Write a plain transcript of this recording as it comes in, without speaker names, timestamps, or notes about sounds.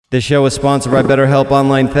This show is sponsored by BetterHelp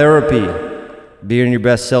Online Therapy. Being your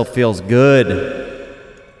best self feels good.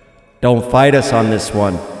 Don't fight us on this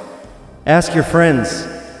one. Ask your friends.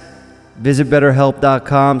 Visit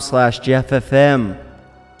BetterHelp.com/JeffFM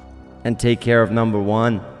and take care of number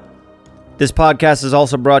one. This podcast is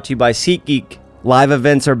also brought to you by SeatGeek. Live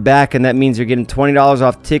events are back, and that means you're getting $20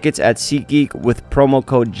 off tickets at SeatGeek with promo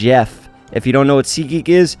code Jeff. If you don't know what SeatGeek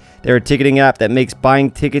is, they're a ticketing app that makes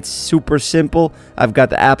buying tickets super simple. I've got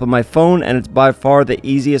the app on my phone, and it's by far the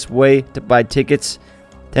easiest way to buy tickets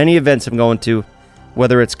to any events I'm going to,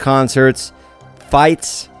 whether it's concerts,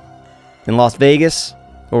 fights in Las Vegas,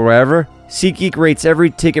 or wherever. SeatGeek rates every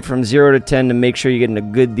ticket from 0 to 10 to make sure you're getting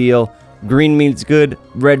a good deal. Green means good,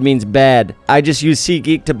 red means bad. I just used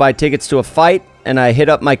SeatGeek to buy tickets to a fight, and I hit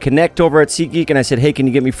up my Connect over at SeatGeek, and I said, hey, can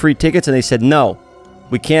you get me free tickets? And they said, no.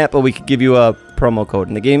 We can't, but we could give you a promo code.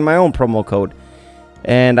 And they gave me my own promo code.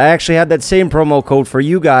 And I actually had that same promo code for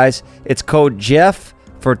you guys. It's code Jeff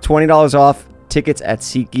for $20 off tickets at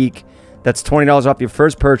SeatGeek. That's $20 off your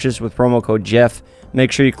first purchase with promo code Jeff.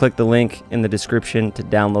 Make sure you click the link in the description to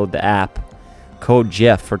download the app. Code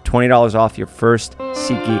Jeff for $20 off your first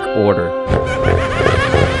SeatGeek order.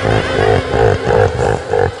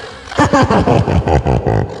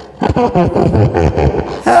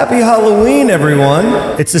 Happy Halloween, everyone.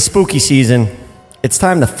 It's the spooky season. It's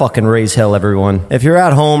time to fucking raise hell, everyone. If you're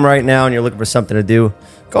at home right now and you're looking for something to do,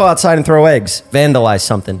 go outside and throw eggs. Vandalize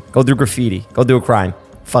something. Go do graffiti. Go do a crime.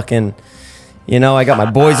 Fucking, I got my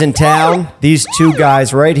boys in town. These two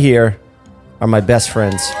guys right here are my best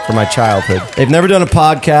friends from my childhood. They've never done a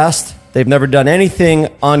podcast. They've never done anything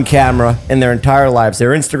on camera in their entire lives.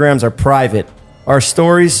 Their Instagrams are private. Our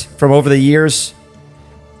stories from over the years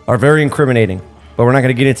are very incriminating, but we're not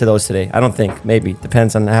going to get into those today. I don't think. Maybe.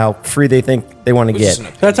 Depends on how free they think they want to get.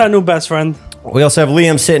 That's our new best friend. We also have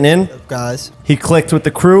Liam sitting in. What's up, guys? He clicked with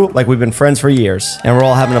the crew like we've been friends for years, and we're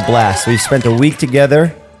all having a blast. We've spent a week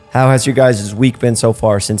together. How has your guys' week been so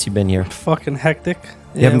far since you've been here? Fucking hectic.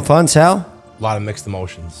 You having fun, Sal? A lot of mixed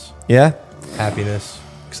emotions. Yeah? Happiness,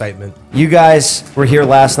 excitement. You guys were here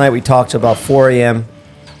last night. We talked about 4 a.m.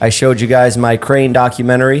 I showed you guys my Crane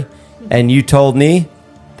documentary, and you told me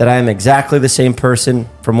that I am exactly the same person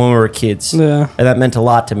from when we were kids. Yeah. And that meant a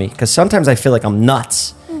lot to me, because sometimes I feel like I'm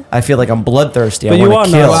nuts. I feel like I'm bloodthirsty. But I want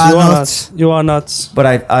to kill. You are nuts. You are nuts. But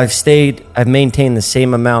I've maintained the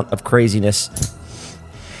same amount of craziness.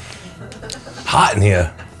 Hot in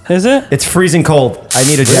here. Is it? It's freezing cold. I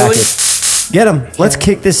need a jacket. Get him. Let's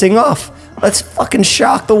kick this thing off. Let's fucking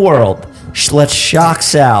shock the world. Let's shock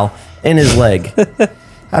Sal in his leg.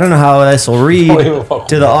 I don't know how this will read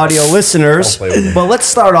to the audio listeners, but let's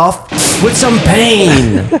start off with some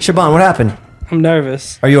pain. Shaban, what happened? I'm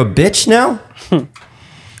nervous. Are you a bitch now?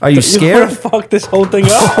 Are you You scared? want to fuck this whole thing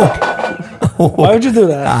up? Why would you do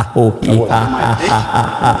that?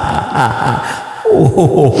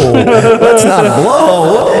 Let's not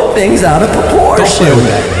blow things out of proportion.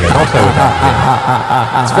 Don't play with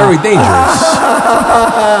that. It's very dangerous.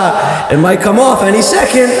 It might come off any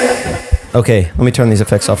second. Okay, let me turn these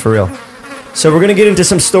effects off for real. So we're going to get into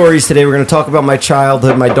some stories today. We're going to talk about my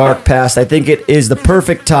childhood, my dark past. I think it is the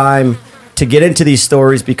perfect time to get into these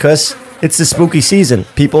stories because it's the spooky season.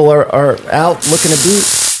 People are out looking to be...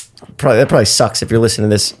 that probably sucks if you're listening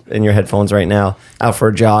to this in your headphones right now, out for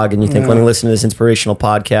a jog, and you think, let me listen to this inspirational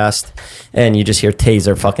podcast, and you just hear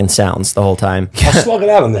taser fucking sounds the whole time. I'll slug it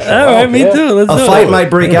out on this show. All right, me too. Let's do A it. fight might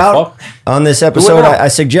break out on this episode. now. I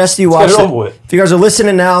suggest you watch get it it. over with. If you guys are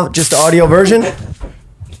listening now, just the audio version.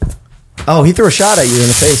 Oh, he threw a shot at you in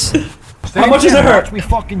the face. How much does it hurt?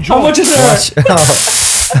 How much does it hurt?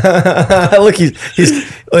 Look,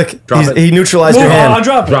 he neutralized your hand. I'll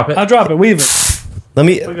drop it. I'll drop it. Weave it. Let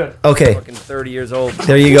me. good. Okay. Fucking 30 years old.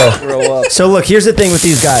 There you go. So look, here's the thing with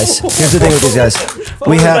these guys.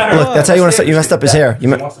 We have. Look, that's how you want to start. You messed up his hair. He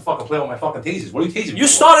wants to fucking play with my fucking tasers. What are you tasing me? You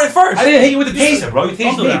started first. I didn't hit you with the taser, bro. You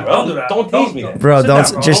tased do me, that. bro. Don't do that. Don't tase me then. Bro, don't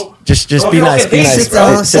down, bro. just be Don't nice. fucking Be tase nice. me,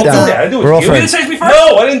 bro. Sit Don't do down. that. I do it We're all to you. You didn't friends. taste me first?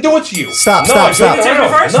 No, I didn't do it to you. Stop. No, You didn't taste me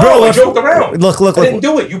first? No, Bro, I joked around. Look. I didn't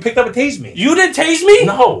do it. You picked up and tased me. You didn't tase me?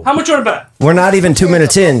 No. How much you want to bet? We're not even 2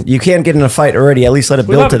 minutes in. You can't get in a fight already. At least let it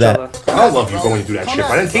We build love to each that. other. I love you going to do that shit.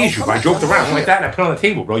 But I didn't tase you. I joked around like that and I put it on the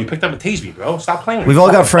table, bro. You picked up and tased me, bro. Stop playing with me. We've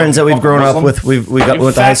all got friends that we've grown up with. We got You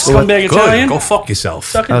went to high fat school with. scumbag Italian. Go fuck yourself.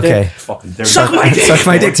 Suck it, Okay. dick. Fucking dirty. Suck my dick. Suck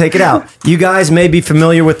my dick. Take it out. You guys may be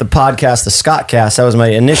familiar with the podcast, the Scott Cast. That was my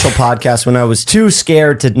initial podcast when I was too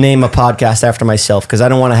scared to name a podcast after myself because I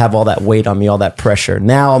don't want to have all that weight on me, all that pressure.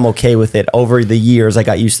 Now I'm okay with it. Over the years, I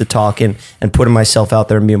got used to talking and putting myself out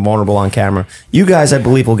there and being vulnerable on camera. You guys, I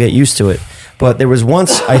believe, will get used to it. But there was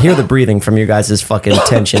once, I hear the breathing from your guys' fucking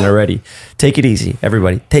tension already. Take it easy,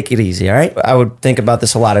 everybody. Take it easy, all right? I would think about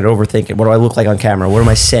this a lot. I'd overthink it. What do I look like on camera? What am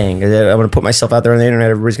I saying? I'm going to put myself out there on the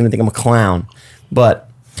internet. Everybody's going to think I'm a clown. But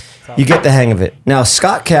you get the hang of it. Now,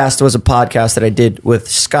 Scott Cast was a podcast that I did with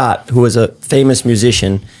Scott, who was a famous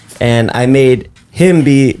musician, and I made him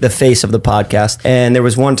be the face of the podcast. And there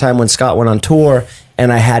was one time when Scott went on tour,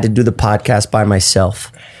 and I had to do the podcast by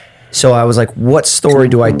myself. So I was like, what story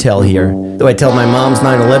do I tell here? Do I tell my mom's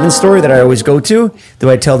 9/11 story that I always go to? Do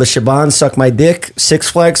I tell the Shaban suck my dick Six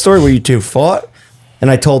Flags story where you two fought? And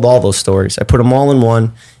I told all those stories. I put them all in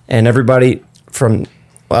one, and everybody from,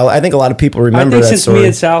 well, I think a lot of people remember that story. I think since me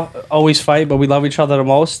and Sal always fight, but we love each other the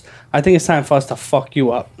most, I think it's time for us to fuck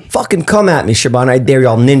you up. Fucking come at me, Shaban. I dare you.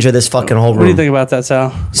 I'll ninja this fucking whole room. What do you think about that,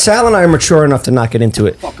 Sal? Sal and I are mature enough to not get into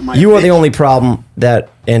it. You are the only problem that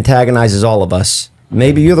antagonizes all of us.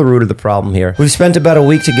 Maybe you're the root of the problem here. We've spent about a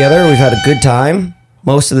week together. We've had a good time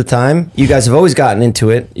most of the time. You guys have always gotten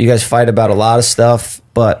into it. You guys fight about a lot of stuff,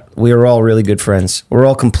 but we are all really good friends. We're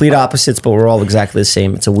all complete opposites, but we're all exactly the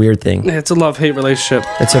same. It's a weird thing. It's a love-hate relationship.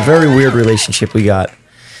 It's a very weird relationship we got.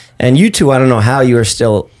 And you two, I don't know how you are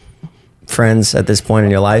still friends at this point in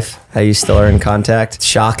your life, how you still are in contact. It's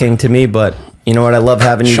shocking to me, but you know what? I love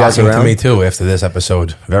having you guys around. Shocking to me, too, after this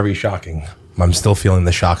episode. Very shocking. I'm still feeling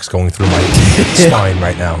the shocks going through my spine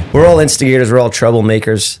right now. We're all instigators. We're all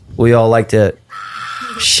troublemakers. We all like to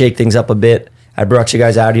shake things up a bit. I brought you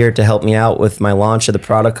guys out here to help me out with my launch of the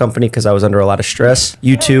product company because I was under a lot of stress.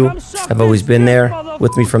 You two have always been there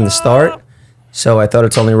with me from the start. So I thought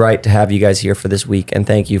it's only right to have you guys here for this week. And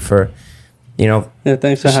thank you for, you know. Yeah,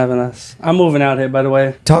 thanks for having us. I'm moving out here, by the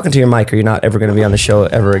way. Talking to your mic or you're not ever going to be on the show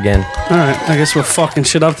ever again. All right. I guess we're fucking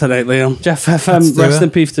shit up today, Liam. Jeff FM. Rest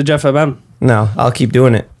in peace to Jeff FM. No, I'll keep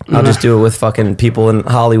doing it. I'll just do it with fucking people in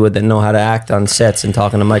Hollywood that know how to act on sets and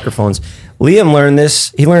talking to microphones. Liam learned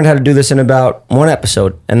this. He learned how to do this in about one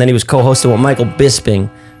episode. And then he was co-hosting with Michael Bisping,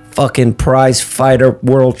 fucking prize fighter,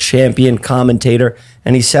 world champion, commentator.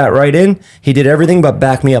 And he sat right in. He did everything but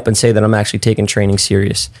back me up and say that I'm actually taking training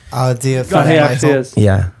serious. Our dear friend Michael.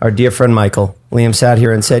 Yeah, our dear friend Michael. Liam sat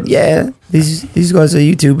here and said, yeah, these guys are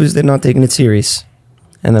YouTubers. They're not taking it serious.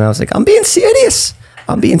 And then I was like, I'm being serious.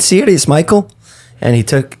 I'm being serious, Michael. And he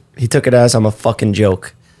took it as I'm a fucking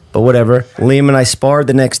joke. But whatever. Liam and I sparred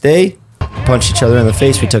the next day, punched each other in the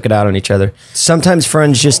face. We took it out on each other. Sometimes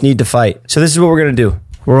friends just need to fight. So this is what we're going to do.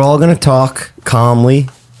 We're all going to talk calmly.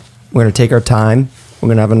 We're going to take our time. We're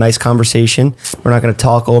going to have a nice conversation. We're not going to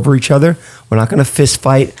talk over each other. We're not going to fist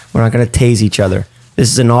fight. We're not going to tase each other.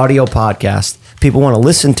 This is an audio podcast. People want to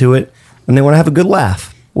listen to it and they want to have a good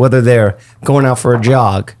laugh. Whether they're going out for a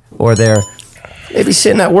jog or they're maybe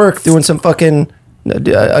sitting at work doing some fucking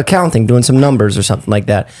accounting, doing some numbers or something like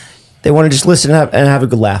that. They want to just listen and have a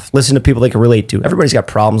good laugh. Listen to people they can relate to. Everybody's got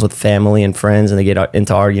problems with family and friends, and they get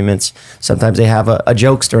into arguments. Sometimes they have a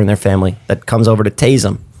jokester in their family that comes over to tase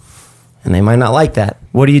them, and they might not like that.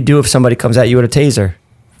 What do you do if somebody comes at you with a taser?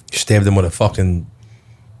 You stab them with a fucking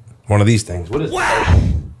one of these things. What is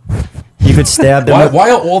You could stab them.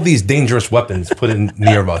 Why are all these dangerous weapons put in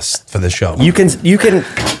near us for the show? You can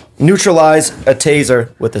neutralize a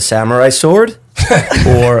taser with a samurai sword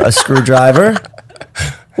or a screwdriver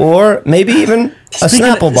or maybe even a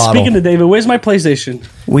Snapple bottle. Speaking of David, where's my PlayStation?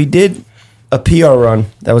 We did a PR run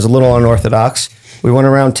that was a little unorthodox. We went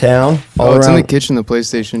around town. It's in the kitchen, the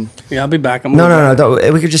PlayStation. Yeah, I'll be back. No.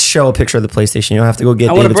 We could just show a picture of the PlayStation. You don't have to go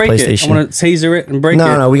get David's PlayStation. I want to taser it and break it.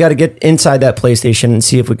 No, we got to get inside that PlayStation and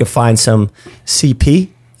see if we could find some CP. You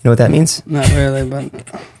know what that means? Not really, but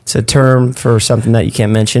it's a term for something that you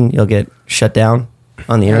can't mention. You'll get shut down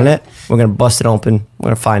on the internet. We're going to bust it open. We're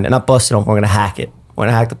going to find it. Not bust it open. We're going to hack it. We're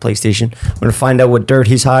going to hack the PlayStation. We're going to find out what dirt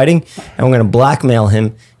he's hiding, and we're going to blackmail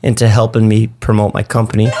him into helping me promote my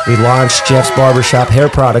company. We launched Jeff's Barbershop Hair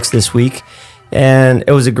Products this week, and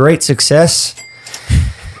it was a great success.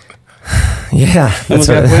 Yeah. That's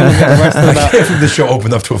got arrested I can't believe the show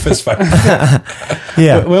opened up to a fist fight.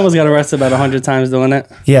 Yeah. We almost got arrested about 100 times doing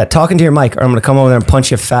it. Yeah, talking to your mic, or I'm going to come over there and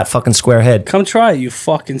punch your fat fucking square head. Come try it, you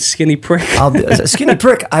fucking skinny prick. Skinny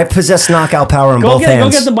prick. I possess knockout power in both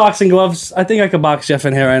hands. Go get the boxing gloves. I think I could box Jeff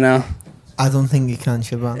in here right now. I don't think you can,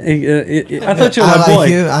 Shaban. I thought you were my boy. Like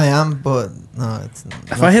you, I am, but no, it's not.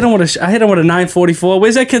 If I hit him with a 944.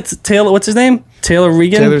 Where's that kid? Taylor. What's his name? Taylor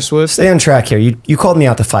Regan. Taylor Swift. Stay on track here. You called me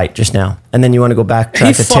out to fight just now, and then you want to go back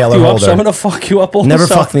track to Taylor Holder. Holder. So I'm gonna fuck you up. Also. Never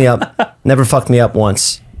fucked me up. Never fucked me up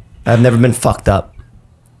once. I've never been fucked up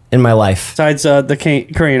in my life. Besides the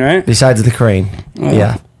crane, right? Besides the crane. Oh.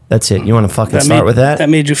 Yeah. That's it. You want to fucking start with that? That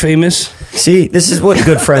made you famous? See, this is what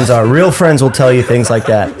good friends are. Real friends will tell you things like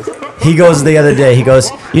that. He goes the other day, he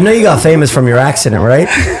goes, you know you got famous from your accident, right?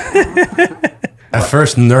 At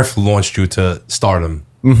first, Nerf launched you to stardom.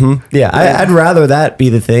 Yeah, I'd rather that be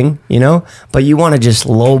the thing, you know? But you want to just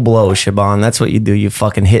low blow, Shaban. That's what you do. You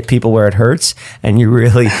fucking hit people where it hurts, and you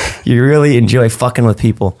really enjoy fucking with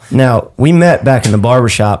people. Now, we met back in the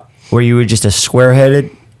barbershop where you were just a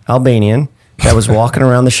square-headed Albanian that was walking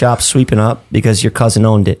around the shop sweeping up because your cousin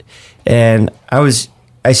owned it. And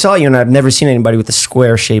I saw you, and I've never seen anybody with a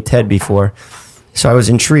square-shaped head before. So I was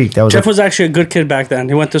intrigued. Jeff was actually a good kid back then.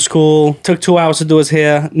 He went to school, took 2 hours to do his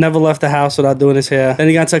hair, never left the house without doing his hair. Then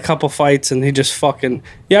he got into a couple fights, and he just fucking...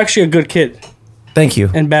 You're actually a good kid. Thank you.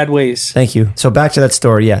 In bad ways. Thank you. So back to that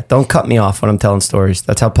story. Yeah, don't cut me off when I'm telling stories.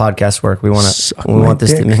 That's how podcasts work. We want this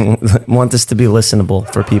to be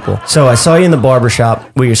listenable for people. So I saw you in the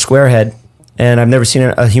barbershop with your square head, and I've never seen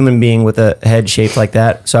a human being with a head shaped like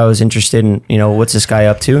that. So I was interested in, what's this guy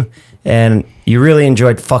up to? And you really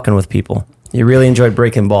enjoyed fucking with people. You really enjoyed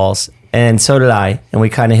breaking balls. And so did I. And we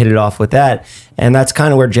kind of hit it off with that. And that's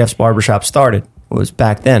kind of where Jeff's barbershop started. It was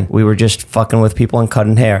back then. We were just fucking with people and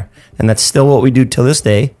cutting hair. And that's still what we do till this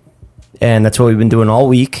day. And that's what we've been doing all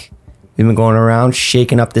week. We've been going around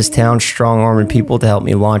shaking up this town, strong-arming people to help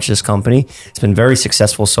me launch this company. It's been very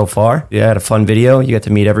successful so far. Yeah, I had a fun video. You got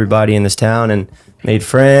to meet everybody in this town and made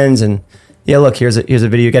friends. And yeah, look, here's a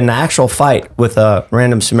video. You got an actual fight with a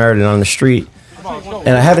random Samaritan on the street. And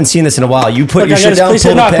I haven't seen this in a while. You put your shit down,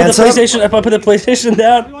 pull the pants up. If I put the PlayStation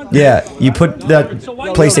down. Yeah, you put that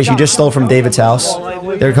PlayStation you just stole from David's house.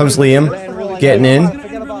 There comes Liam getting in.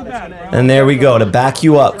 And there we go, to back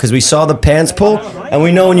you up. Because we saw the pants pull, and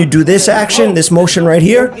we know when you do this action, this motion right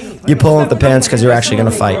here, you're pulling up the pants because you're actually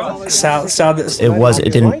going to fight.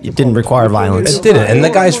 It didn't require violence. It didn't, and the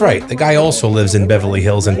guy's right. The guy also lives in Beverly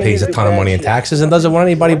Hills and pays a ton of money in taxes and doesn't want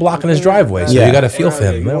anybody blocking his driveway. So you got to feel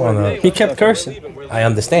for him. He kept cursing. I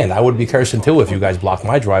understand. I would be cursing too if you guys blocked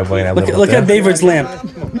my driveway. And look at David's lamp.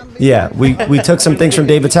 Yeah, we took some things from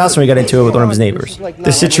David's house and we got into it with one of his neighbors.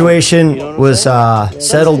 The situation was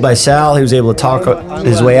settled by Sal. He was able to talk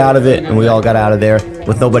his way out of it, and we all got out of there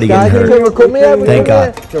with nobody getting hurt. Thank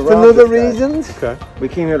God. For another reasons? Okay. We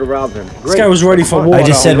came here to rob him. This guy was ready for war. I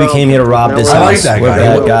just said we came here to rob this house. We're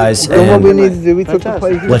bad guys. And what we need to do, we took the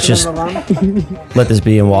place. Let's just let this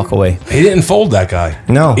be and walk away. He didn't fold that guy.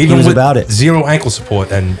 No, even he was with about it. Zero ankle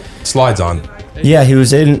support and slides on. Yeah, he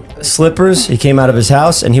was in slippers. He came out of his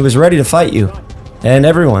house, and he was ready to fight you and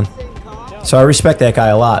everyone. So I respect that guy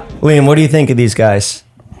a lot. Liam, what do you think of these guys?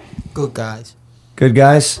 Good guys. Good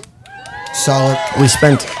guys? Solid. We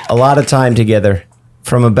spent a lot of time together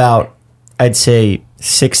from about, I'd say,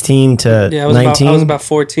 16 to 19. I was about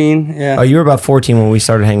 14, yeah. Oh, you were about 14 when we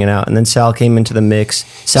started hanging out, and then Sal came into the mix.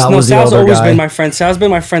 Sal's always been my friend. Sal's been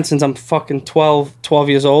my friend since I'm fucking 12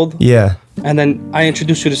 years old. Yeah. And then I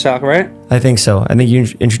introduced you to Sal, right? I think so. I think you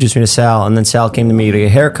introduced me to Sal, and then Sal came to me to get a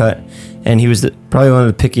haircut, and he was probably one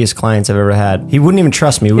of the pickiest clients I've ever had. He wouldn't even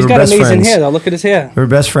trust me. We were best friends. He's got amazing hair, though. Look at his hair. We were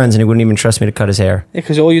best friends, and he wouldn't even trust me to cut his hair. Yeah,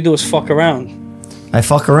 because all you do is fuck around. I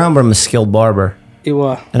fuck around, but I'm a skilled barber. You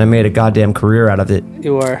were. And I made a goddamn career out of it.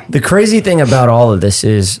 You were. The crazy thing about all of this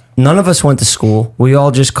is none of us went to school. We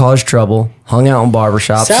all just caused trouble, hung out in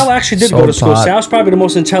barbershops. Sal actually did go to school. Sal's probably the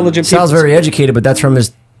most intelligent person. Sal's very educated, but that's from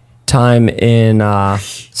his time in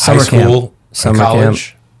summer camp. Summer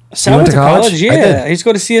college. Sal went to college? Yeah. He's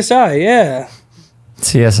going to CSI, yeah.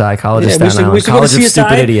 CSI, College of Staten Island. College of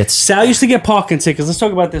Stupid Idiots. Sal used to get parking tickets. Let's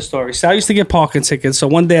talk about this story. Sal used to get parking tickets. So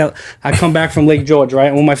one day I come back from Lake George,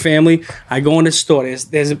 right? With my family. I go in this store.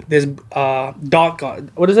 There's dart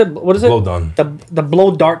gun. What is it? Blow gun. The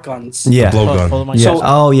blow dart guns. Yeah. The blow gun.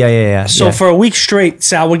 So, yeah. So for a week straight,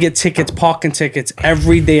 Sal would get tickets, parking tickets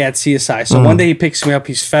every day at CSI. So one day he picks me up.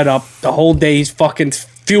 He's fed up. The whole day he's fucking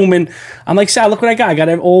fuming. I'm like, Sal, look what I got. I got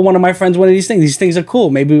all one of my friends one of these things. These things are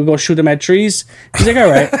cool. Maybe we'll go shoot them at trees. He's like, all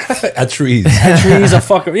right. At trees. At trees are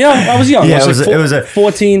fucking... Yeah, I was young. Yeah, I was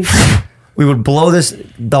 14. We would blow this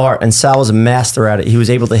dart, and Sal was a master at it. He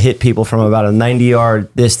was able to hit people from about a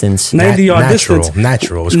 90-yard distance. 90-yard distance.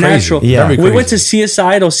 Natural. It was crazy. Natural. Yeah. Very crazy. We went to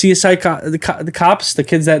CSI, those CSI the cops, the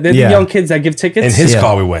kids they're the young kids that give tickets. In his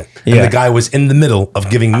car we went. And the guy was in the middle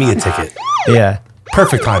of giving me a ticket. Yeah.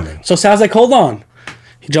 Perfect timing. So Sal's like, hold on.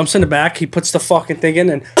 He jumps in the back. He puts the fucking thing in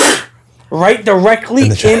and right directly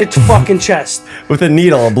in its fucking chest. With a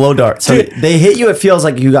needle, a blow dart. So they hit you, it feels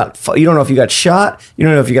like you don't know if you got shot. You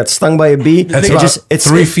don't know if you got stung by a bee. It's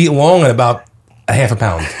 3 feet long and about a half a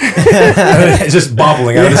pound. It's just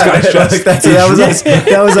bobbling out of this guy's chest.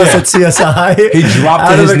 That was us at CSI. He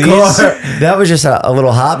dropped to his knees. That was just a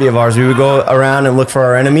little hobby of ours. We would go around and look for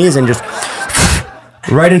our enemies and just...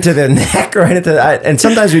 right into the neck, right into the, and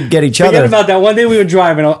sometimes we'd get each Forget other. about that. One day we were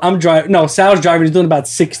driving. I'm driving. No, Sal's driving. He's doing about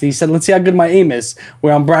 60. He said, "Let's see how good my aim is."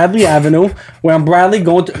 We're on Bradley Avenue. We're on Bradley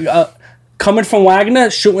going to, coming from Wagner,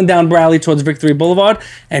 shooting down Bradley towards Victory Boulevard,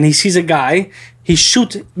 and he sees a guy. He's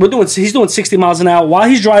doing 60 miles an hour while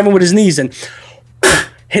he's driving with his knees in.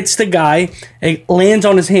 Hits the guy. It lands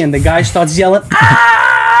on his hand. The guy starts yelling,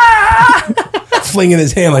 "Ah!" Flinging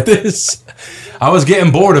his hand like this. I was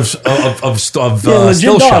getting bored of still legit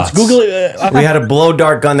darts. shots. Google it. We had a blow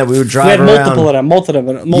dart gun that we would We drive had multiple around. of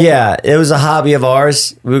them. Yeah, it was a hobby of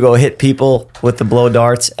ours. We would go hit people with the blow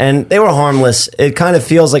darts, and they were harmless. It kind of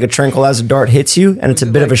feels like a tranquil as a dart hits you, and it's a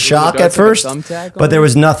bit of a shock at first. But there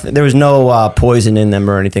was nothing. There was no poison in them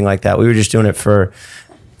or anything like that. We were just doing it for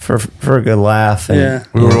a good laugh. And Yeah.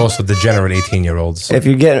 We were also degenerate 18-year-olds. if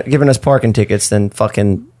you're giving us parking tickets, then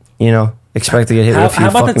fucking expect to get hit with a few How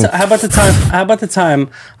about fucking. how about the time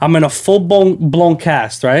I'm in a full blown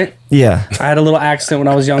cast, right? Yeah. I had a little accident when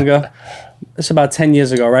I was younger. It's about 10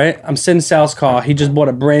 years ago, right? I'm sitting in Sal's car. He just bought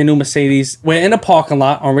a brand new Mercedes. We're in a parking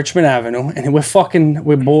lot on Richmond Avenue, and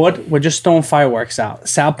we're bored. We're just throwing fireworks out.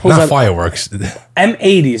 Sal pulls Not out fireworks.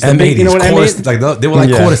 M80s. M80s. You know what M80s? They were like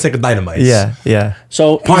Yeah. quarter stick of dynamite. Yeah.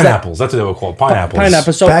 So Pineapples. That's what they were called. Pineapples.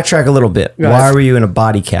 Pineapple. So Backtrack a little bit. Guys. Why were you in a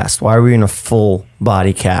body cast? Why were you in a full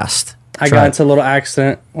body cast? I got into a little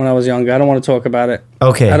accident when I was younger. I don't want to talk about it.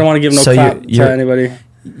 Okay. I don't want to give no So crap you're- to anybody.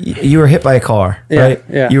 You were hit by a car, Yeah, right?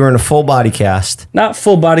 yeah. You were in a full body cast. Not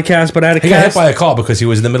full body cast, but I had a He got hit cast. by a car because he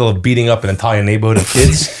was in the middle of beating up an entire neighborhood of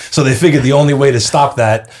kids. So they figured the only way to stop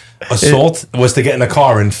that assault was to get in a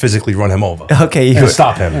car and physically run him over. Okay, you To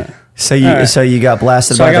stop him. so you Alright. so you got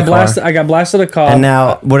blasted So by I got the blasted. car. I got blasted a car. And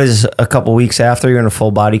now, what is a couple weeks after you're in a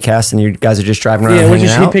full body cast, and you guys are just driving around yeah, hanging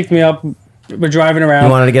he out? picked me up. We're driving around.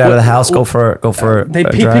 You wanted to get out of the house, go for He a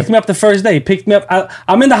drive? picked me up the first day. He picked me up.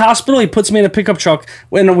 I'm in the hospital. He puts me in a pickup truck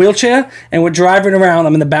in a wheelchair, and we're driving around.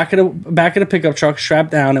 I'm in the back of the pickup truck,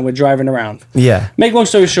 strapped down, and we're driving around. Yeah. Make long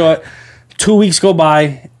story short, 2 weeks go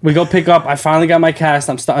by. We go pick up. I finally got my cast.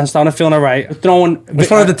 I'm starting to feel all right. Throwing. We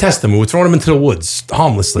wanted to test him. We were throwing him into the woods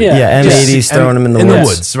harmlessly. Yeah. Yeah, M80s throwing them in the woods.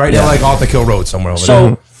 woods, right near like Arthur Kill Road somewhere over So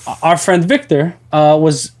there. our friend Victor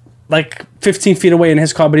was like 15 feet away in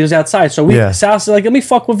his car, but he was outside. So Sal said, like, let me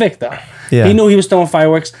fuck with Victor. Yeah. He knew he was throwing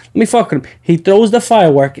fireworks. Let me fuck with him. He throws the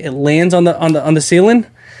firework. It lands on the ceiling.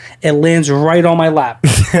 It lands right on my lap.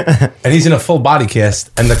 And he's in a full body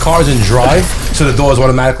cast, and the car's in drive, so the doors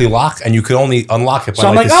automatically lock, and you could only unlock it by So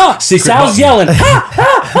I'm like, this secret Sal's button. yelling.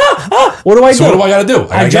 What do I do? So what do I got to do? I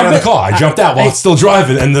got to get out of the jump car. I jumped out while it's still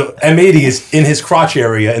driving, and the M80 is in his crotch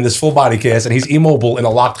area in this full body cast, and he's immobile in a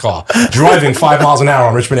locked car, driving 5 miles an hour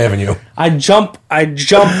on Richmond Avenue. I jump. That's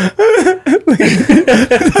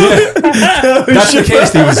the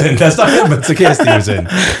cast he was in. That's not him, but it's the cast he was in.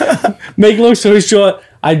 Make long story short,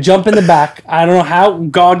 I jump in the back. I don't know how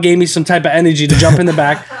God gave me some type of energy to jump in the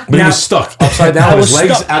back. But he was stuck upside down I with his was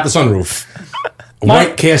legs stuck. out the sunroof.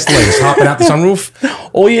 White cast legs hopping out the sunroof.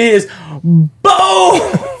 All you hear is,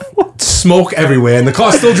 boom! Smoke everywhere, and the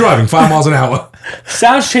car's still driving 5 miles an hour.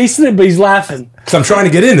 Sal's chasing it, but he's laughing. Because I'm trying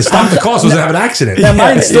to get in to stop the car so it doesn't have an accident.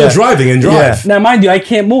 mine- It's still yeah. driving and drive. Now, mind you, I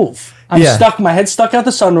can't move. I'm Yeah. stuck. My head's stuck out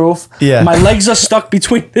the sunroof. Yeah. My legs are stuck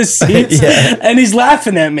between the seats. Yeah. And he's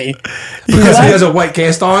laughing at me. Because he has a white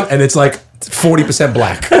cast on, and it's like 40%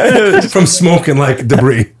 black from smoke and like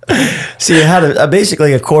debris. So you had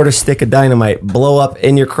basically a quarter stick of dynamite blow up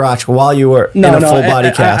in your crotch while you were in a full body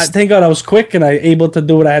I cast. thank God I was quick and I able to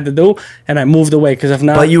do what I had to do, and I moved away because if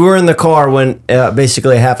not, But you were in the car when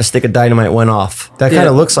basically half a stick of dynamite went off. That kind Yeah,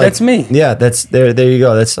 of looks like that's me. Yeah, that's there. There you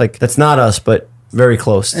go. That's not us, but very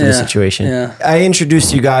close to the Yeah, situation. yeah. I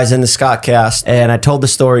introduced you guys in the Scott cast, and I told the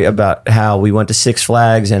story about how we went to Six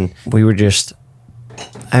Flags, and we were just.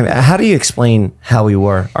 I mean, how do you explain how we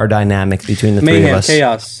were, our dynamic between the three of mayhem, us?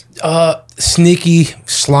 chaos. Sneaky,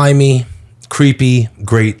 slimy, creepy,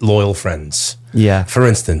 great, loyal friends. Yeah. For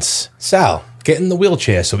instance, Sal, get in the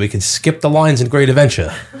wheelchair so we can skip the lines in Great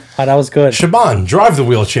Adventure. Oh, that was good. Shaban, drive the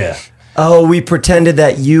wheelchair. Oh, we pretended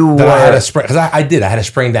that you That I had were. a sprain, because I did. I had a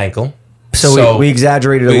sprained ankle. So we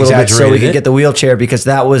exaggerated a we little bit so we exaggerated could it. get the wheelchair because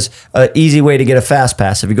that was an easy way to get a fast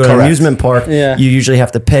pass. If you go to an Correct. amusement park, Yeah. you usually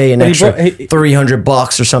have to pay an But he extra brought- he-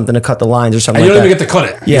 $300 or something to cut the lines or something And you like don't that. even get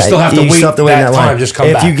to cut it. Yeah, you still have to wait in that time. Just come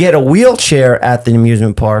if back. you get a wheelchair at the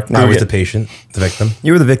amusement park, I was the patient, the victim.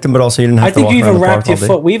 you were the victim, but also you didn't have I to think walk you even around the park wrapped your all day.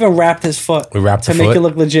 foot. We even wrapped his foot. We wrapped to the make foot. it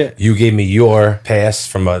look legit. You gave me your pass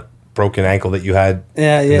from a broken ankle that you had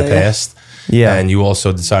Yeah, in yeah, the yeah. past. Yeah. And you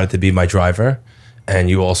also decided to be my driver. And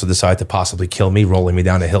you also decided to possibly kill me, rolling me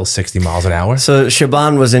down a hill 60 miles an hour. So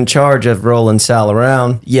Shaban was in charge of rolling Sal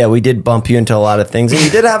around. Yeah, we did bump you into a lot of things. And you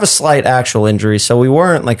did have a slight actual injury, so we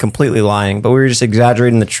weren't like completely lying, but we were just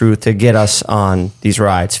exaggerating the truth to get us on these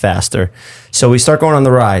rides faster. So we start going on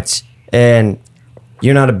the rides, and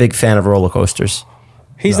you're not a big fan of roller coasters.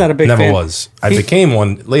 He's not a big Never fan. was. I became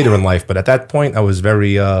one later in life, but at that point, I was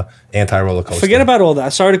very anti-roller coaster. Forget about all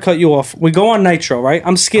that. Sorry to cut you off. We go on Nitro, right?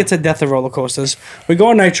 I'm scared to death of roller coasters. We go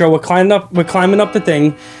on Nitro. We're climbing up the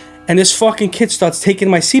thing, and this fucking kid starts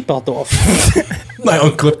taking my seatbelt off. I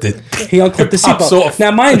unclipped it. He unclipped the Pops seatbelt. off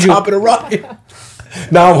Now, mind the you, top of the ride.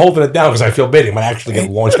 Now I'm holding it down because I feel bad. It might actually get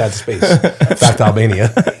launched out of space. Back to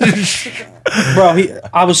Albania. bro,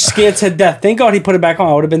 I was scared to death. Thank God he put it back on.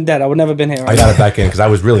 I would have been dead. I would never been here. I got it back in because I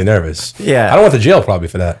was really nervous. Yeah. I don't went to jail probably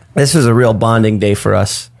for that. This was a real bonding day for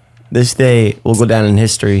us. This day will go down in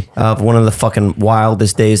history of one of the fucking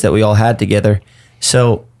wildest days that we all had together.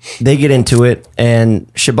 So they get into it,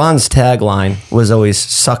 and Shaban's tagline was always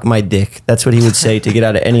 "suck my dick." That's what he would say to get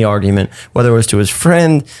out of any argument, whether it was to his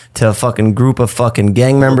friend, to a fucking group of fucking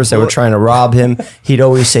gang members that were trying to rob him. He'd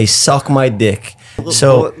always say "suck my dick."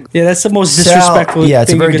 So Yeah, that's the most Sal, disrespectful. yeah, it's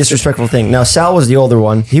a thing very you could say. disrespectful thing. Now, Sal was the older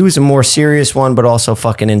one. He was a more serious one, but also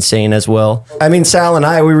fucking insane as well. I mean, Sal and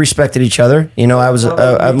I, we respected each other. You know, I was, what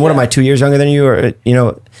am I, 2 years younger than you? Or, you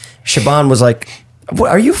know, Shaban was like,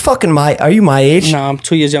 are you my age? No, I'm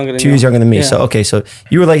 2 years younger than you. 2 years younger than me. Yeah. So, okay, so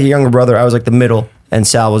you were like a younger brother. I was like the middle, and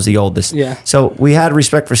Sal was the oldest. Yeah. So we had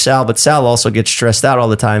respect for Sal, but Sal also gets stressed out all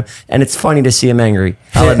the time, and it's funny to see him angry.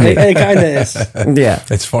 I'll admit. It kind of is. Yeah.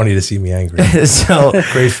 It's funny to see me angry. So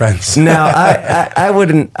Great friends. now I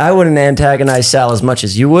wouldn't antagonize Sal as much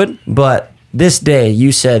as you would, but this day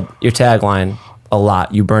you said your tagline a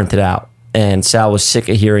lot. You burnt it out, and Sal was sick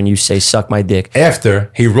of hearing you say "suck my dick." After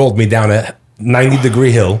he rolled me down a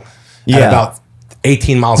 90-degree hill Yeah. at about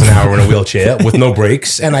 18 miles an hour in a wheelchair with no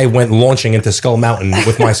brakes, and I went launching into Skull Mountain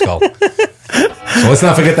with my skull. So let's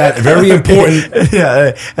not forget that very important.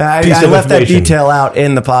 Yeah, I Piece of left that information. detail out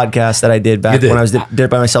in the podcast that I did back You did. when I was did it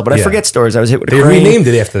by myself. But I Yeah. forget stories. I was hit with a They crane. renamed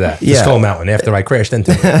it after that, the Yeah. Skull Mountain, after I crashed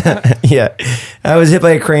into it. Yeah, I was hit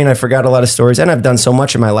by a crane. I forgot a lot of stories, and I've done so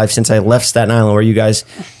much in my life since I left Staten Island, where you guys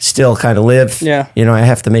still kind of live. Yeah. you know, I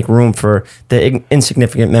have to make room for the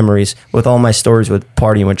insignificant memories with all my stories with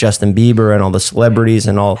partying with Justin Bieber and all the celebrities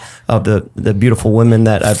and all of the beautiful women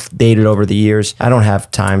that I've dated over the years. I don't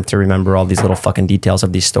have time to remember all these little fucking details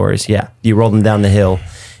of these stories. Yeah, you rolled them down the hill,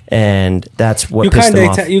 and that's what You pissed them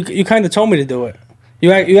off. you kind of told me to do it.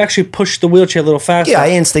 You actually pushed the wheelchair a little faster. Yeah, I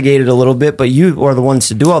instigated a little bit, but you are the ones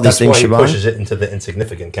to do all these That's why things, he Shaban. pushes it into the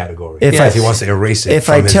insignificant category. If Because I- he wants to erase it. If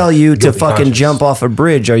from I his tell you to guilty fucking conscience. jump off a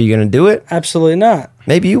bridge, are you going to do it? Absolutely not.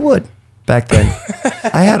 Maybe you would back then.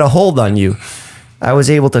 I had a hold on you. I was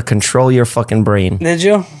able to control your fucking brain. Did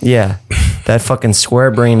you? Yeah. That fucking square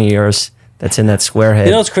brain of yours that's in that square head.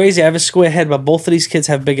 You know what's crazy? I have a square head, but both of these kids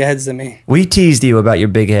have bigger heads than me. We teased you about your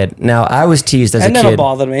big head. Now, I was teased as That a never kid.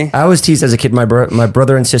 bothered me. I was teased as a kid. My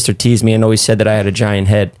brother and sister teased me and always said that I had a giant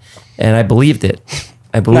head. And I believed it.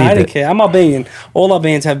 I No, believed I didn't it. care. I'm Albanian. All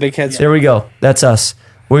Albanians have big heads. There we go. That's us.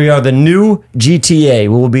 We are the new GTA. We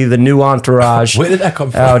will be the new entourage. Where did that come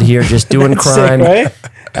from? Out here just doing That's sick, crime. right?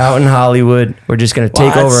 Out in Hollywood. We're just going to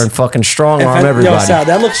take Well, over that's- and fucking strong arm Yo, everybody. Sal,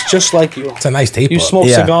 that looks just like you. It's a nice tape. You up. smoke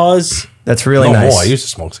Yeah. cigars. That's really No nice. more. I used to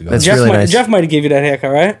smoke cigars. That's Jeff really might, nice. Jeff might have gave you that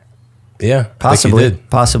haircut, right? Yeah. Possibly. I think he did.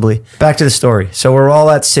 Possibly. Back to the story. So we're all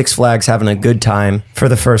at Six Flags having a good time for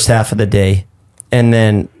the first half of the day. And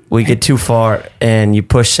then we get too far and you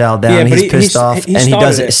push Sal down. Yeah, but he's pissed off. he And he started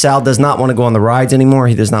doesn't. it. Sal does not want to go on the rides anymore.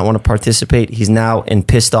 He does not want to participate. He's now in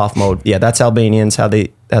pissed off mode. Yeah, that's Albanians, how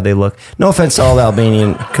they look. No offense to all the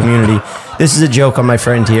Albanian community. This is a joke on my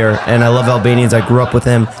friend here, and I love Albanians. I grew up with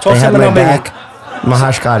him. They had something my Albanian. back.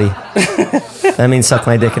 Mahashkari. That means suck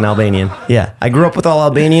my dick in Albanian. Yeah. I grew up with all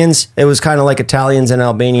Albanians. It was kind of like Italians and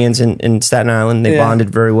Albanians in Staten Island. They Yeah. bonded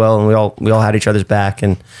very well, and we all had each other's back.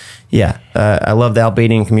 And yeah, I love the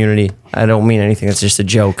Albanian community. I don't mean anything. It's just a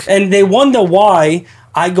joke. And they wonder why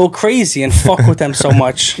I go crazy and fuck with them so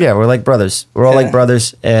much. Yeah, we're like brothers. We're all Yeah. like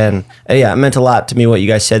brothers. And yeah, it meant a lot to me what you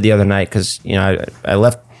guys said the other night because, you know, I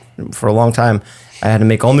left for a long time. I had to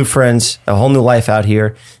make all new friends, a whole new life out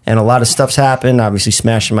here, and a lot of stuff's happened. Obviously,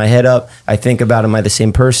 smashing my head up. I think about, am I the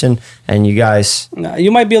same person? And you guys, Nah,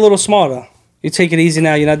 you might be a little smarter. You take it easy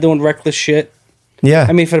now. You're not doing reckless shit. yeah.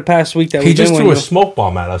 I mean, for the past week that He we've just been threw a with you. smoke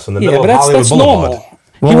bomb at us in the Yeah, middle but of Hollywood that's Boulevard. normal.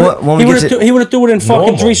 Well, when we get to- He would have threw it in fucking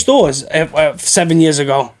Normal. 3 stores 7 years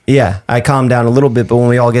ago. yeah, I calm down a little bit, but when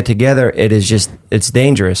we all get together, it's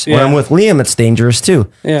dangerous. When Yeah. I'm with Liam, it's dangerous too.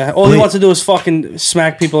 Yeah, all he wants to do is fucking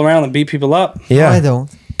smack people around and beat people up. Yeah. I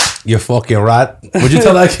don't. You fucking rat. Would you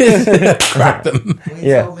tell that kid? Cracked him.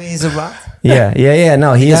 Yeah. Told me he's a rat. Yeah.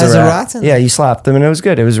 No, he is Guy's a a rat. rat? Yeah, you slapped him, and it was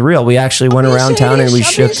good. It was real. We actually went around town and we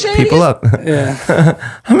shook people up. Yeah.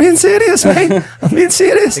 I'm being serious, mate. I'm being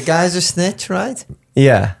serious. The guy's a snitch, right?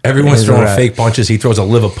 Yeah. Everyone's He's a throwing rat. fake punches. He throws a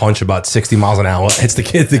liver punch about 60 miles an hour. It's the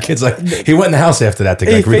kid. The kid's like, he went in the house after that to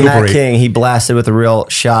like Matt recuperate. King, he blasted with a real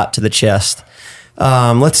shot to the chest.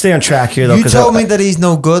 Let's stay on track here, though. You 'cause told me that he's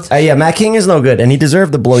no good. Yeah, Matt King is no good, and he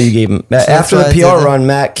deserved the blow you gave him. After the why I PR did it. run,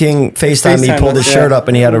 Matt King FaceTimed me, FaceTimed pulled his us, shirt yeah. up,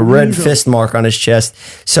 and he had a red fist mark on his chest.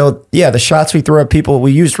 So, yeah, the shots we threw at people,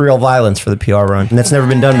 we used real violence for the PR run, and that's never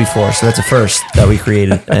been done before, so that's a first that we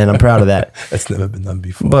created, and I'm proud of that. That's never been done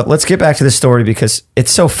before. But let's get back to the story because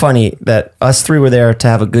it's so funny that us three were there to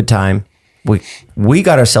have a good time. We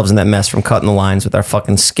got ourselves in that mess from cutting the lines with our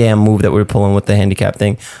fucking scam move that we were pulling with the handicap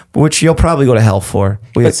thing, which you'll probably go to hell for.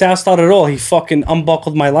 But Sal started it all. He fucking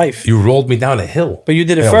unbuckled my life. You rolled me down a hill. But you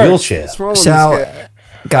did it in a first. wheelchair. Sal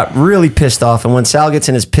got really pissed off, and when Sal gets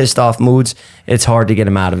in his pissed off moods, it's hard to get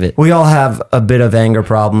him out of it. We all have a bit of anger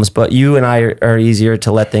problems, but you and I are easier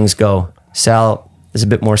to let things go. Sal is a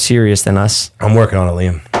bit more serious than us. I'm working on it,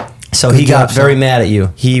 Liam. So he got job, very Sal. mad at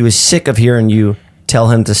you. He was sick of hearing you tell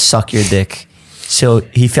him to suck your dick. So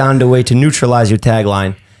he found a way to neutralize your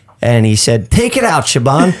tagline. And he said, "Take it out,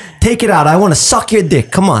 Shaban. Take it out. I want to suck your dick.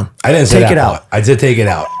 Come on. I didn't say Take that it part. out. I did take it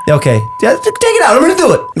out. Okay. Yeah, take it out. I'm going to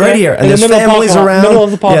do it right here." And in the there's middle of the families parking lot, around. middle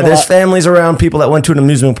of the parking There's lot. families around, people that went to an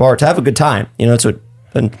amusement park to have a good time. You know, it's what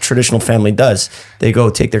a traditional family does. They go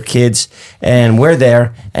take their kids, and we're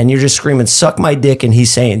there, and you're just screaming, "Suck my dick," and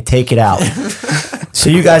he's saying, "Take it out." So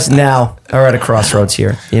you guys now are at a crossroads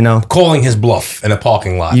here, you know? Calling his bluff in a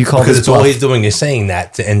parking lot. You called because his it's all bluff. he's doing is saying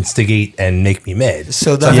that to instigate and make me mad.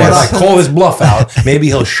 So that's if what I happened. call his bluff out, maybe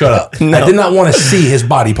he'll shut up. No. I did not want to see his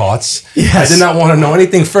body parts. Yes. I did not want to know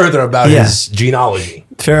anything further about Yeah. his genealogy.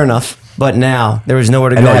 Fair enough. But now there was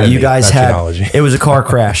nowhere to go. Anatomy, You guys not had genealogy. it was a car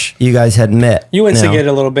crash. You guys had met. You instigated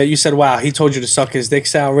Now, a little bit. You said, "Wow, he told you to suck his dick,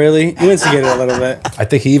 Sal." Really? You instigated a little bit. I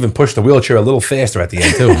think he even pushed the wheelchair a little faster at the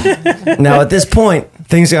end, too. now at this point,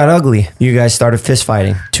 things got ugly. You guys started fist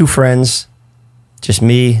fighting. Two friends, just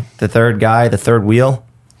me, the third guy, the third wheel,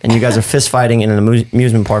 and you guys are fist fighting in an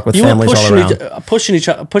amusement park with You were families all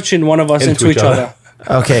around. pushing one of us into each other.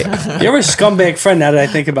 Okay, You're a scumbag friend. Now that I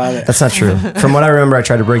think about it, that's not true. From what I remember, I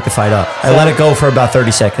tried to break the fight up. I let it go for about 30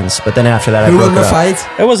 seconds, but then after that, I Who broke won the it up.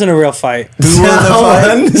 fight? it wasn't a real fight. Who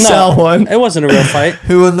won the fight? Sal won. It wasn't a real fight.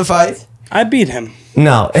 Who won the fight? I beat him.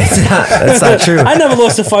 No, it's not. That's not true. I never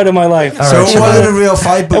lost a fight in my life. So right, it wasn't a real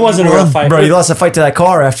fight, but It wasn't a you real won. fight. Bro, you lost a fight to that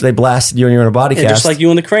car after they blasted you and you were in a body Yeah, cast. just like you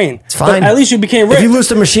in the crane. It's fine. At least you became If rich. you lose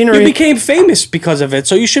to machinery- you became famous because of it.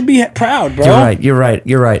 So you should be proud, bro. You're right.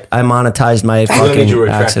 I monetized my I don't need fucking you to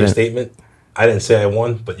retract your accident. statement. I didn't say I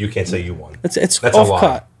won, but you can't say you won. It's That's off a lie.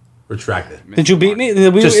 cut. Retract it. Did you beat me?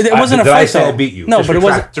 It wasn't a did fight. I say though. I beat you? No, Just but it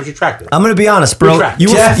wasn't. Just retract it. I'm gonna be honest, bro. Retract. You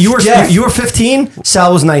were Jeff, you were Jeff. you were 15.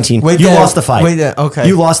 Sal was 19. Wait you there. lost the fight. Wait there. Okay.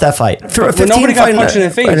 You lost that fight. For a 15 nobody got fighting punched in the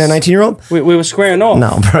face. A 19-year-old? We were squaring off.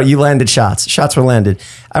 No, bro. You landed shots. Shots were landed.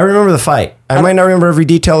 I remember the fight. I might not remember every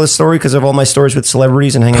detail of the story because of all my stories with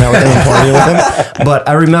celebrities and hanging out with them and partying with them. But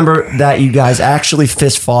I remember that you guys actually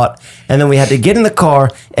fist fought, and then we had to get in the car,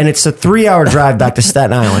 and it's a 3-hour drive back to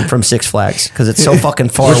Staten Island from Six Flags because it's so fucking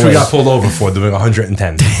far Which away. we got pulled over for doing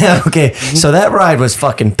 110. Okay, so that ride was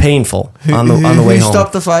fucking painful on the way Who home.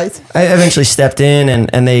 stopped the fight? I eventually stepped in,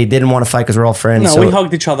 and they didn't want to fight because we're all friends. No, so, we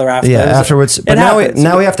hugged each other after. Yeah, It was- afterwards. it But now happens.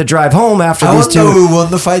 we have to drive home after I these want to know two. who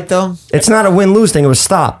won the fight, though. It's not a win-lose thing. It was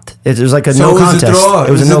stopped. It was like a So no it was a contest. draw.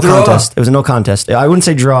 It was a no draw. contest. It was a no contest. I wouldn't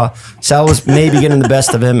say draw. Sal was maybe getting the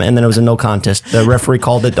best of him, and then it was a no contest. The referee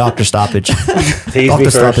called it doctor stoppage. Tase Off me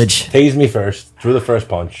the first. stoppage. Tase me first. Drew the first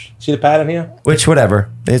punch. See the pattern here? Which, whatever.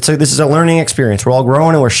 This is a learning experience. We're all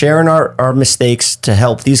growing, and we're sharing our mistakes to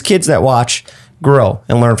help these kids that watch grow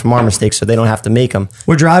and learn from our mistakes so they don't have to make them.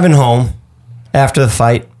 We're driving home after the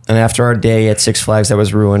fight and after our day at Six Flags that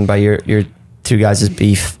was ruined by your two guys'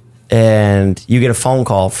 beef. And you get a phone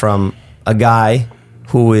call from a guy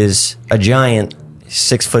who is a giant,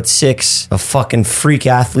 6'6", a fucking freak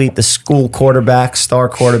athlete, the school quarterback, star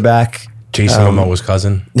quarterback. Jason Momoa's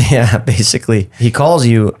cousin. Yeah, basically. He calls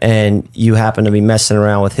you and you happen to be messing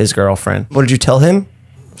around with his girlfriend. What did you tell him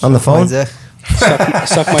on the phone? Mine's there.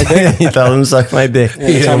 suck my dick. You told him to suck my dick. Yeah,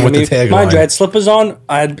 hit him talking with to the me. tagline. Mind you, I had slippers on.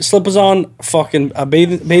 I had slippers on, fucking a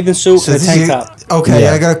bathing suit, So and a did tank you- top. Okay,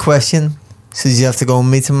 Yeah. I got a question. So did you have to go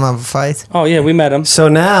and meet him and have a fight? Oh yeah, we met him. So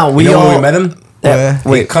now we You know all when we met him?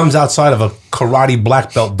 It comes outside of a karate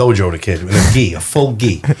black belt dojo, the kid, with a full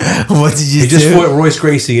gi. What did you He do? just fought Royce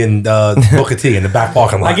Gracie and Booker T in the back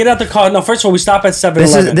parking lot. I get out the car. No, first of all, we stop at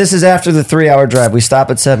 7-Eleven. This is after the 3-hour drive. We stop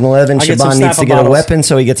at 7-Eleven. I get some Shaban needs to Snapple get a bottles. weapon,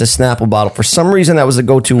 so he gets a Snapple bottle. For some reason, that was a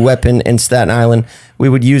go-to weapon in Staten Island. We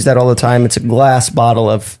would use that all the time. It's a glass bottle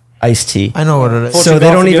of iced tea. I know what it is. So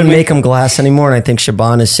they don't forgive even me. make them glass anymore, and I think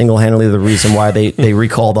Shaban is single-handedly the reason why they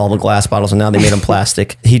recalled all the glass bottles, and now they made them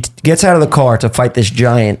plastic. He gets out of the car to fight this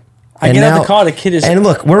giant. I get out the car, the kid is... And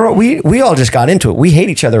look, we all just got into it. We hate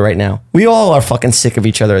each other right now. We all are fucking sick of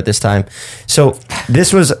each other at this time. So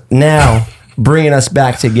this was now bringing us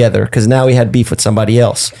back together because now we had beef with somebody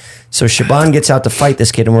else. So Shaban gets out to fight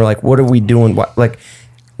this kid, and we're like, what are we doing?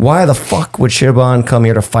 Why the fuck would Shaban come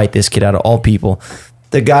here to fight this kid out of all people?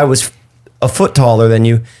 The guy was a foot taller than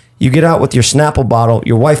you. You get out with your Snapple bottle.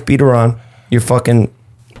 Your wife beat her on. Your fucking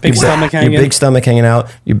Big stomach hanging. Your big stomach hanging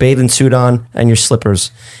out. Your bathing suit on and your slippers.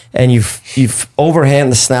 And you've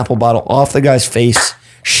overhand the Snapple bottle off the guy's face,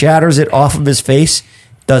 shatters it off of his face,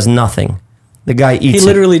 does nothing. The guy eats He it.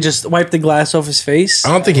 literally just wiped the glass off his face.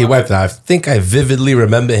 I don't think he wiped it. I think I vividly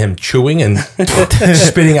remember him chewing and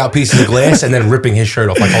spitting out pieces of glass and then ripping his shirt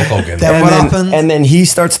off like Hulk Hogan. That- What happened? And then he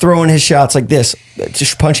starts throwing his shots like this,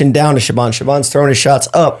 just punching down to Shaban. Shaban's throwing his shots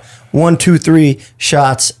up. 1, 2, 3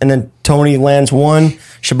 shots. And then Tony lands 1.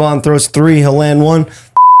 Shaban throws 3. He'll land 1.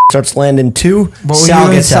 Starts landing 2. What were Sal you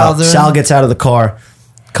and gets Sal out. doing? Sal gets out of the car,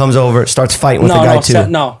 comes over, starts fighting with the guy too.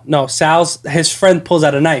 No. His friend pulls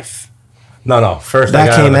out a knife. No. First That I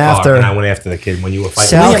got out of came the car after- and I went after the kid when you were fighting.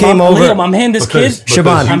 Sal came over. Liam, I'm hitting this Because- kid. because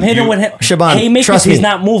Shaban. I'm hitting you- with him. Shaban, Haymakers, trust me. he's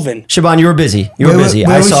not moving. Shaban, you were busy. You were Where- busy.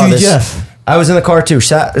 where I was saw you, this. Jeff? I was in the car too.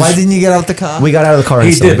 Why didn't you get out the car? we got out of the car? He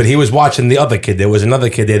instantly. did, but he was watching the other kid. There was another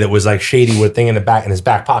kid there that was like shady with a thing in his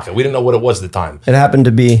back pocket. We didn't know what it was at the time. It happened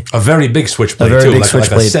to be. A very big switchblade A very too, big like a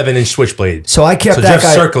switchblade. 7-inch switchblade. So I kept that Jeff's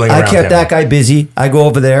guy. circling I around kept him. that guy busy. I go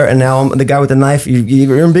over there, and now I'm the guy with the knife.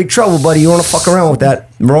 You're in big trouble, buddy. You want to fuck around with that?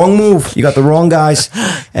 Wrong move. You got the wrong guys.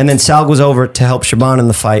 And then Sal goes over to help Shaban in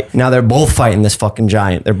the fight. Now they're both fighting this fucking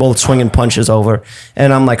giant. They're both swinging punches over.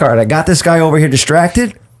 And I'm like, all right, I got this guy over here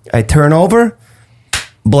distracted. I turn over,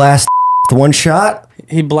 blast one shot.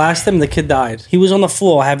 He blasted him. The kid died. He was on the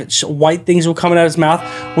floor. White things were coming out of his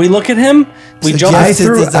mouth. We look at him. We So jump. Jeff- I did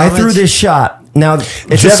threw the I threw damage? this shot. Now it's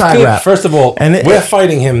a Jeff side Cook, wrap. first of all, And we're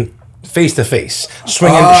fighting him face to face,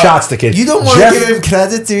 swinging shots to kid. You don't want Jeff- to give him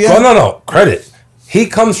credit, do you? Well, no, credit. He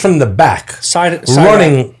comes from the back, Side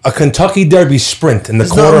running a Kentucky Derby sprint in the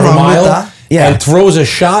There's quarter of a nothing wrong with mile, that. Yeah. and throws a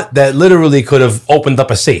shot that literally could have opened up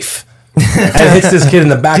a safe, and hits this kid in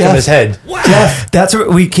the back of Jeff. his head. Jeff, That's what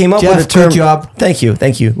we came up Jeff, with the term. good job. Thank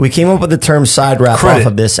you. We came up with the term side wrap Credit. off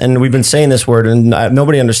of this, and we've been saying this word, and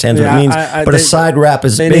nobody understands what Yeah, it means. I- but they- a side wrap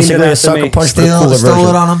is they named it basically a after sucker me. punch, but a cooler Stole version.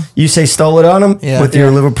 it on 'em? You say stole it on him Yeah. with your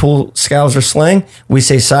Liverpool Scouser slang. We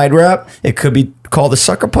say side wrap. It could be called a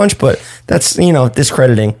sucker punch, but that's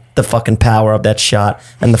discrediting the fucking power of that shot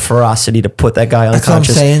and the ferocity to put that guy that's what I'm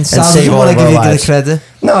unconscious saying. and Sal save doesn't all want of to our give you the lives. credit.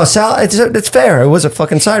 No, Sal, it's fair. It was a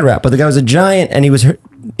fucking side wrap, but the guy was a giant, and he was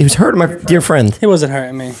hurting my dear friend. He wasn't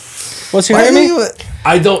hurting me. Was he Why hurting are me? you?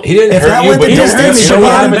 I don't. He didn't If that hurt you, went but the you know distance, what Shaban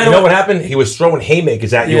happened? better- You know what happened? He was throwing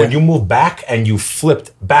haymakers at you, Yeah. and you moved back and you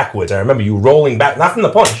flipped backwards. I remember you rolling back, not from the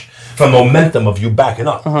punch, from momentum of you backing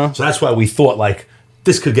up. So that's why we thought like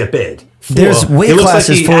this could get bad. There's weight it looks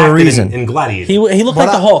classes he for a acted reason. In Gladiator. He looked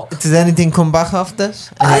like the Hulk. Did anything come back off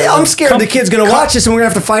this? I'm scared the kid's gonna watch this, and we're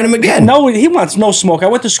gonna have to fight him again. No, he wants no smoke. I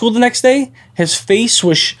went to school the next day. His face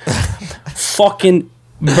was fucking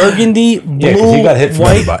burgundy, blue, Yeah, 'cause he got hit from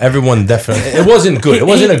white. everybody. Everyone definitely. It wasn't good. It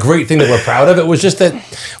wasn't a great thing that we're proud of. It was just that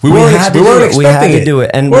we weren't expecting it.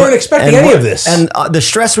 We weren't expecting any of this. And the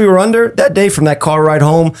stress we were under that day from that car ride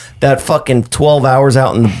home, that fucking 12 hours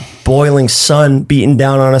out in the boiling sun beating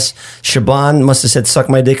down on us. Shaban must have said "suck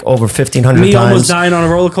my dick" over 1,500 Me times. almost dying on a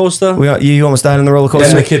roller coaster. You almost died on the roller coaster.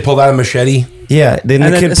 Then the kid pulled out a machete. Yeah, then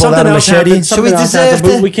And the then kid pulled out a something else machete. happened. So we Something else deserved happened,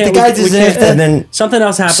 but it. we can't- The guy we can't- deserved it. And then Something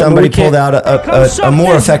else happened. somebody but we pulled can't- out a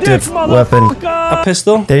more effective weapon. a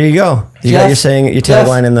pistol. There you go. You got Jeff, your saying your Jeff.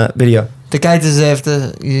 tagline in the video. The guy deserved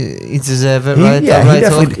it. He deserved it, right? Yeah,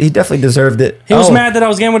 Right, he definitely deserved it. He was Oh. mad that I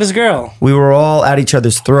was getting with his girl. We were all at each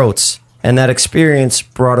other's throats, and that experience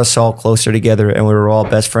brought us all closer together, and we were all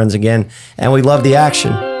best friends again, and we loved the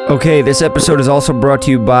action. Okay, this episode is also brought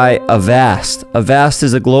to you by Avast. Avast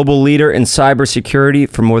is a global leader in cybersecurity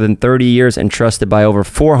for more than 30 years and trusted by over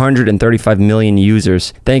 435 million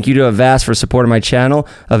users. Thank you to Avast for supporting my channel.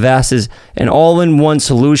 Avast is an all-in-one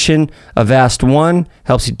solution. Avast One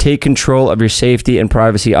helps you take control of your safety and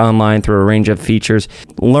privacy online through a range of features.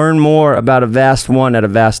 Learn more about Avast One at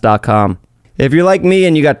avast.com. If you're like me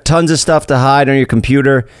and you got tons of stuff to hide on your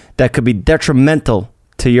computer that could be detrimental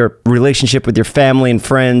to your relationship with your family and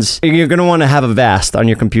friends, you're going to want to have Avast on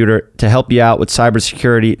your computer to help you out with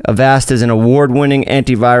cybersecurity. Avast is an award-winning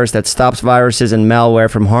antivirus that stops viruses and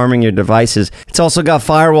malware from harming your devices. It's also got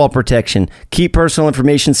firewall protection, keep personal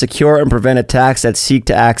information secure, and prevent attacks that seek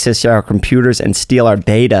to access our computers and steal our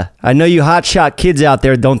data. I know you hotshot kids out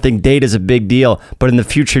there don't think data is a big deal, but in the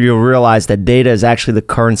future you'll realize that data is actually the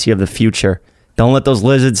currency of the future. Don't let those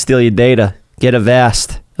lizards steal your data. Get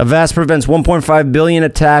Avast. Avast prevents 1.5 billion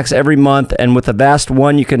attacks every month, and with Avast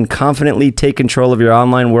One, you can confidently take control of your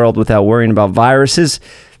online world without worrying about viruses,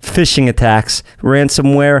 phishing attacks,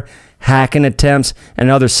 ransomware, hacking attempts, and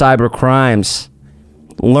other cyber crimes.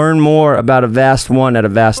 Learn more about Avast One at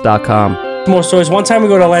Avast.com. More stories. One time we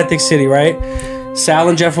go to Atlantic City, right? Sal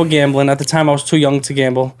and Jeff were gambling. At the time, I was too young to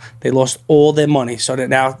gamble. They lost all their money. So that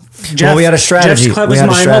now, Jeff, well, we had a strategy. Jeff's clever We had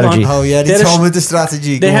a mind. Hold on. strategy. Oh yeah, They they had a told sh- me the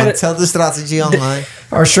strategy. they Go had on, a- tell the strategy online.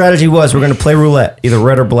 Our strategy was we're going to play roulette, either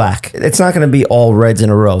red or black. It's not going to be all reds in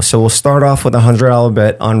a row. So we'll start off with a $100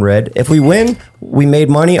 bet on red. If we win, we made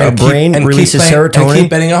money. Our brain releases serotonin. And keep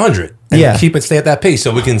betting 100. And Yeah. keep it stay at that pace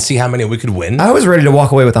so we can see how many we could win. I was ready to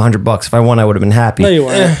walk away with $100. If I won, I would have been happy. No, you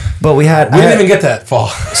weren't. But we had. We I didn't had- even get that far.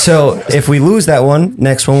 So if we lose that one,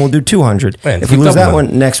 next one we'll do 200. Man, If we keep lose that doubling.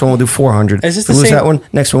 one, next one we'll do 400. Is this if we the lose same- that one,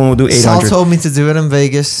 next one we'll do Sal 800. told me to do it in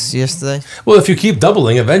Vegas yesterday. Well, if you keep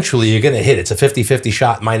doubling, eventually you're going to hit. It's a 50-50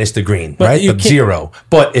 shot minus the green, But right? you But can't- zero.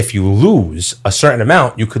 But if you lose a certain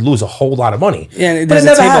amount, you could lose a whole lot of money. Yeah, and but it there's a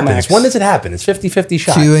never table happens. max. When does it happen? It's 50-50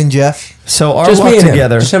 shot. To you and Jeff. So our Just luck me and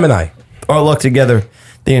together, him. Just him and I. our luck together,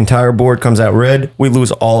 the entire board comes out red. We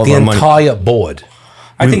lose all of The our money. entire board.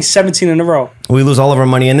 I think 17 in a row. We lose all of our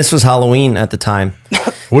money, and this was Halloween at the time.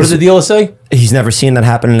 What does the dealer say? He's never seen that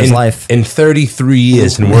happen in his life. In 33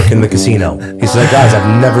 years and working in the casino. He's like, guys,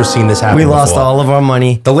 I've never seen this happen We lost before. all of our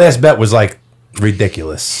money. The last bet was like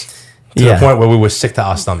ridiculous. To Yeah. the point where we were sick to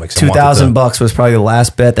our stomachs. and wanted to- $2,000 was probably the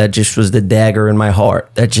last bet that just was the dagger in my heart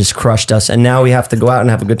that just crushed us. And now we have to go out and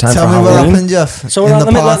have a good time Tell for me what Halloween. happened, Jeff. So in let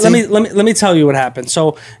the me, party. let me tell you what happened.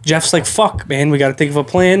 So Jeff's like, "Fuck, man, we got to think of a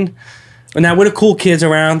plan." And now we're the cool kids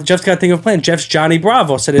around. Jeff's got to think of a plan. Jeff's Johnny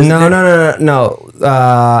Bravo. So there's- No.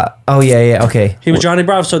 Oh yeah. Okay. He was Johnny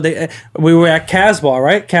Bravo. So we were at Casbah,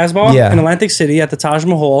 right? Casbah Yeah. in Atlantic City at the Taj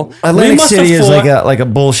Mahal. We Atlantic must City have is fought- like a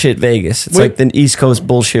bullshit Vegas. It's We- like the East Coast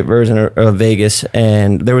bullshit version of Vegas.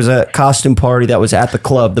 And there was a costume party that was at the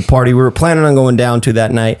club. The party we were planning on going down to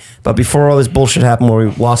that night. But before all this bullshit happened, where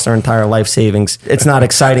we lost our entire life savings, it's not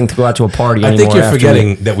exciting to go out to a party I anymore. think you're after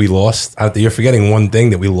forgetting that we lost. You're forgetting one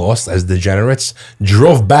thing that we lost as degenerates.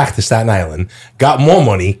 Drove back to Staten Island, got more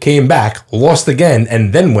money, came back, lost again,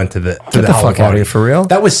 and then went to the the Halloween fuck outta party. here, for real?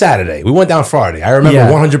 That was Saturday. We went down Friday. I remember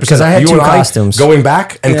Yeah, 100%. because I had you two and costumes. going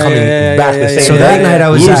back and Yeah, coming yeah, back yeah, the yeah, same So day. that night I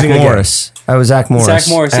was Zach losing again. Morris. I was Zach Morris. Zach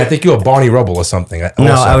Morris. And I think you were Barney Rubble or something.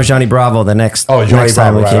 No, also. I was Johnny Bravo the next, Oh, Johnny next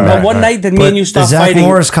time Bravo, we came right, back. But one night that me But and you the stopped Zach fighting.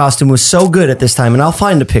 Morris costume was so good at this time, and I'll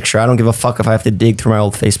find a picture. I don't give a fuck if I have to dig through my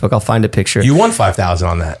old Facebook. I'll find a picture. You won 5,000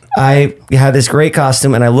 on that. I had this great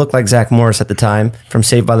costume, and I looked like Zach Morris at the time from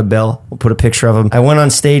Saved by the Bell. We'll put a picture of him. I went on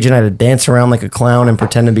stage and I had to dance around like a clown and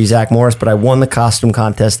pretend to be Zach Morris, but I won the costume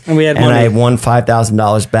contest, And we had money. I won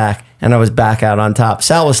 $5,000 back, and I was back out on top.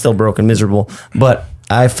 Sal was still broke and miserable, but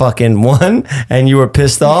I fucking won, and you were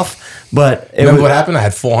pissed off. But it Remember was, what happened? I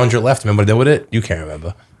had 400 left. Remember what I did with it? You can't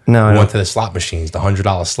remember. No, I We don't. went to the slot machines, the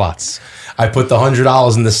 $100 slots. I put the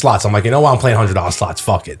 $100 in the slots. I'm like, you know what? I'm playing $100 slots.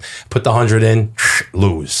 Fuck it. Put the 100 in,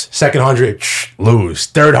 lose. Second 100, lose.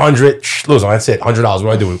 Third 100, lose. Oh, that's it. $100. What do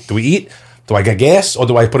I do? Do we eat? Do I get gas or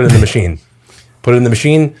do I put it in the machine? Put it in the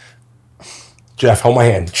machine. Jeff, hold my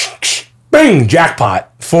hand. Bing, jackpot.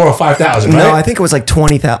 4,000 or 5,000. Right? no, I think it was like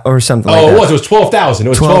 20,000 or something Oh, like that. it was. It was 12,000. It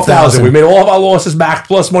was 12,000. 12,000. We made all of our losses back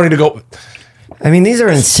plus money to go. I mean, these are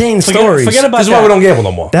insane stories. Forget about This is that. why we don't gamble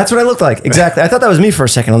no more. That's what I looked like. Exactly. I thought that was me for a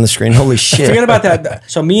second on the screen. Holy shit. Forget about that.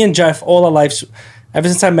 So me and Jeff, all our lives, ever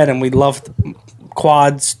since I met him, we loved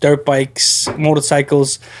quads, dirt bikes,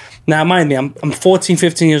 motorcycles. Now, mind me, I'm 14,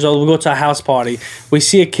 15 years old. We go to a house party. We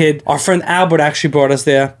see a kid. Our friend Albert actually brought us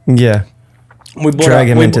there. Yeah. We bought Drag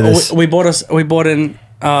him into this. We bought a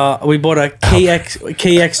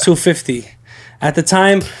KX 250. At the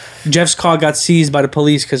time, Jeff's car got seized by the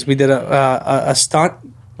police because we did a stunt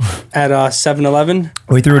at 7-Eleven.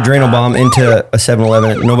 We threw a Drano bomb into a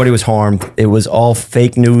 7-Eleven. Nobody was harmed. It was all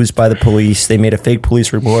fake news by the police. They made a fake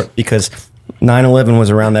police report because 9/11 was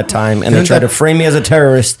around that time, and they tried to frame me as a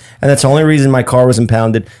terrorist. And that's the only reason my car was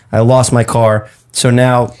impounded. I lost my car, so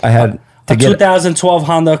now I had to A get. 2012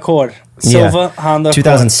 Honda Accord. Silver Honda.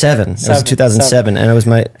 2007. It was Seven. 2007, and it was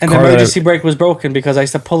my And the car that I- emergency brake was broken because I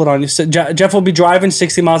used to pull it on. Jeff will be driving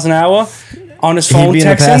 60 miles an hour on his phone, He'd be in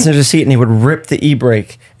the texting. passenger seat and he would rip the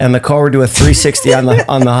e-brake, and the car would do a 360 on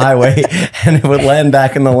the highway, and it would land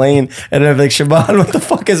back in the lane. And I'd be like, Shaban, what the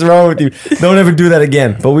fuck is wrong with you? Don't ever do that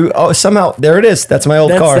again. But we somehow there it is. That's my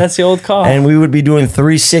old car. That's the old car. And we would be doing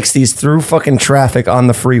 360s through fucking traffic on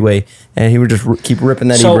the freeway, and he would just keep ripping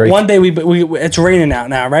that So e-brake. one day we it's raining out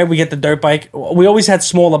now, right? We get the dirt bike. We always had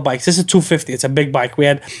smaller bikes. This is 250. It's a big bike. We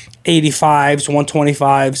had 85s,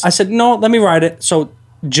 125s. I said, no, let me ride it. So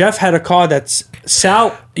Jeff had a car that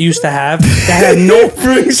Sal used to have that had no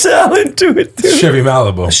Bring Sal into it, dude. Chevy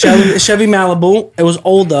Malibu. Chevy Malibu. It was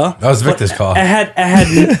older. That was but Victor's car. It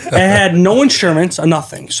had no insurance or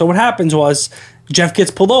nothing. So what happens was Jeff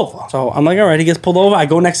gets pulled over. So I'm like, all right, he gets pulled over. I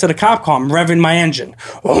go next to the cop car. I'm revving my engine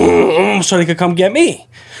so they could come get me.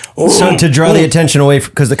 So to draw the attention away,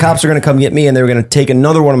 because the cops are going to come get me, and they were going to take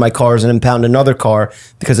another one of my cars and impound another car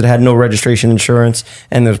because it had no registration insurance,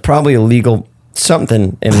 and there's probably illegal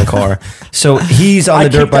something in the car. So he's on the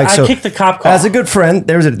dirt bike. So I kicked the cop car. as a good friend,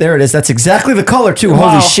 there it is. That's exactly the color too. Wow,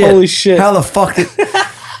 Holy shit! holy shit. How the fuck did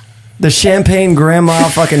the champagne grandma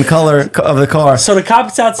fucking color of the car? So the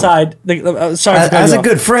cop's outside. Sorry, for cutting As you a off.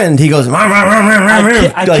 good friend, he goes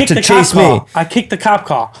I like kicked to the chase cop me. car. I kicked the cop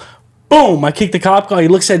car. Boom! I kicked the cop car. He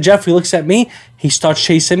looks at Jeff. He looks at me. He starts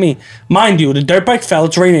chasing me. Mind you, the dirt bike fell.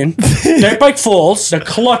 It's raining. Dirt bike falls. The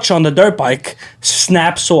clutch on the dirt bike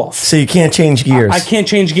snaps off. So you can't change gears. I can't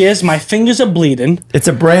change gears. My fingers are bleeding. It's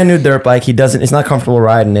a brand new dirt bike. He's not comfortable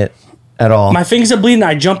riding it at all. My fingers are bleeding.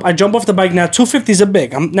 I jump off the bike now. 250s are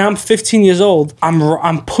big. I'm 15 years old.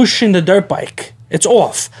 I'm pushing the dirt bike. It's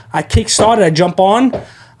off. I kick started. I jump on.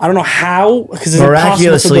 I don't know how, because it's impossible to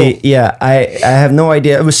Miraculously, do. yeah, I have no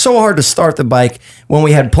idea. It was so hard to start the bike when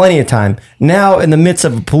we had plenty of time. Now, in the midst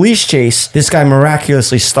of a police chase, this guy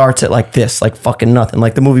miraculously starts it like this, like fucking nothing.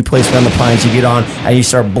 Like the movie Place Beyond the Pines, you get on and you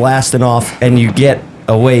start blasting off and you get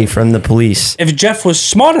away from the police. If Jeff was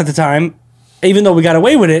smart at the time, even though we got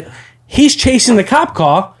away with it, he's chasing the cop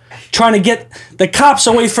car, trying to get the cops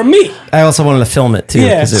away from me. I also wanted to film it too.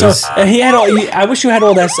 Yeah, 'cause it so was, he had I wish you had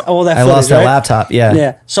all that I footage, lost that right? laptop, yeah.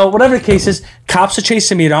 Yeah. So whatever the case is, cops are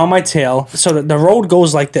chasing me. They're on my tail. So the road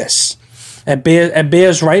goes like this. It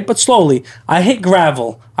bears right, but slowly. I hit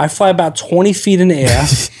gravel. I fly about 20 feet in the air.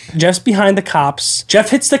 Jeff's behind the cops. Jeff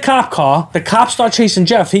hits the cop car. The cops start chasing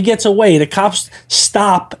Jeff. He gets away. The cops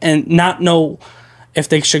stop and not know if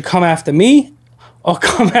they should come after me or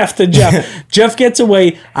come after Jeff. Jeff gets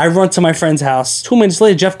away. I run to my friend's house. 2 minutes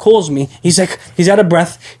later, Jeff calls me. He's like, he's out of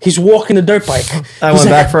breath. He's walking the dirt bike. I He's went like-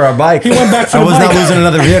 back for our bike. He went back for I the was bike. not losing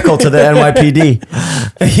another vehicle to the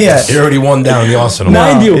NYPD. Yeah. He already won down the arsenal.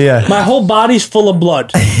 Mind you, yeah. my whole body's full of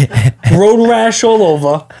blood. Road rash all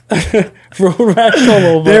over. Road rash all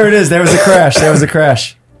over. There it is. There was a crash. There was a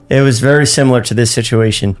crash. It was very similar to this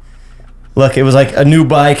situation. Look, it was like a new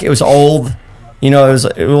bike. It was old. You know,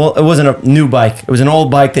 it wasn't a new bike. It was an old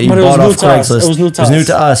bike that you But it was bought new off to us. Craigslist. It was new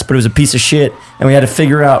to us. but it was a piece of shit, and we had to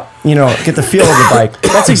figure out, get the feel of the bike.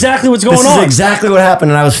 That's exactly what's going This on. is exactly what happened,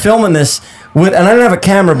 and I was filming this and I didn't have a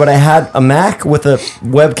camera, but I had a Mac with a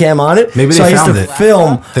webcam on it. Maybe so they I used found to it.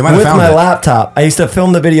 film They might have with found my it. laptop. I used to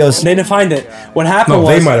film the videos. They didn't find it. What happened No,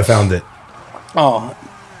 was... they might have found it. Oh,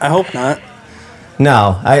 I hope not.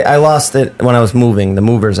 No, I lost it when I was moving. The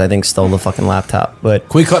movers, I think, stole the fucking laptop. But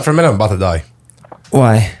Can we cut for a minute? I'm about to die.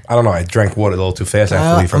 why? I don't know. I drank water a little too fast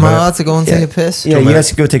actually for a Am I minute. allowed to go and take a piss? Yeah, you guys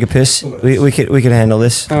can go take a piss. We could handle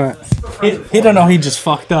this. All right. He don't know he just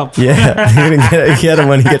fucked up. Yeah, you're gonna get him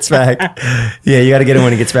when he gets back. Yeah, you got to get him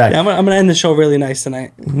when he gets back. Yeah, I'm gonna end the show really nice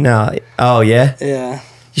tonight. No, oh yeah, Yeah.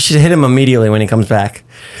 you should hit him immediately when he comes back.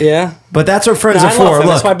 Yeah. But that's what friends No, are I for. love him. Look,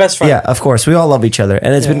 That's my best friend. Yeah, of course, we all love each other,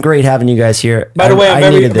 and it's been great having you guys here. By the way, I'm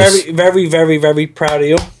very, needed this. very, very, very, very proud of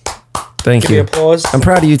you. Thank Give me you. applause. I'm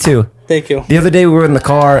proud of you too. Thank you. The other day we were in the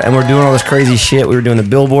car and we're doing all this crazy shit. We were doing the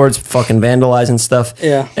billboards, fucking vandalizing stuff.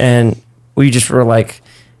 Yeah. And we just were like,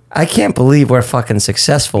 I can't believe we're fucking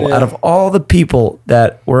successful. Yeah. Out of all the people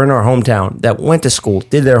that were in our hometown that went to school,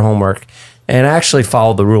 did their homework, and actually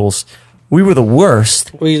followed the rules, we were the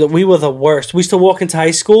worst. We were the worst. We used to walk into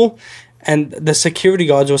high school, and the security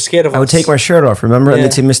guards were scared of us. I would take my shirt off, remember? And Yeah.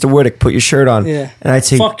 they'd say, Mr. Whittick, put your shirt on. Yeah. And I'd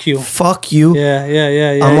say, Fuck you. Fuck you. Yeah.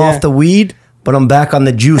 I'm yeah. off the weed, but I'm back on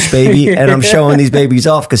the juice, baby. And I'm showing these babies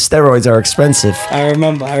off because steroids are expensive. I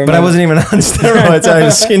remember. But I wasn't even on steroids. I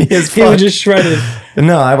was skinny as He was fuck. just shredded.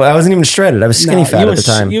 No, I wasn't even shredded. I was skinny No, fat you at the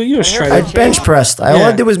time. You were I shredded. bench pressed. All I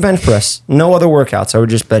Yeah. did was bench press. No other workouts. I would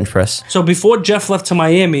just bench press. So before Jeff left to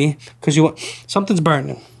Miami, because something's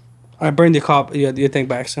burning. I burned your thing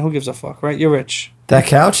back. So who gives a fuck, right? You're rich. That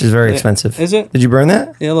couch is very expensive. Is it? Did you burn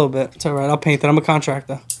that? Yeah, a little bit. It's all right. I'll paint it. I'm a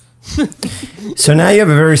contractor. So now you have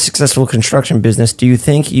a very successful construction business. Do you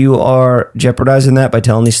think you are jeopardizing that by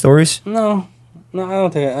telling these stories? No, I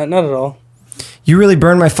don't think not at all. You really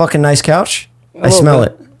burned my fucking nice couch? A I little smell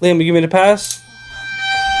bit. it. Liam, you give me the pass?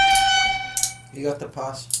 You got the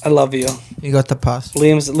pass. I love you. You got the pass.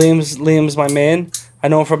 Liam's my man. I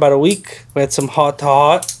know him for about a week. We had some heart to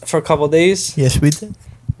heart for a couple of days, Yes, we did.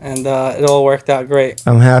 and it all worked out great.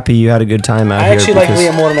 I'm happy you had a good time out I here. actually like because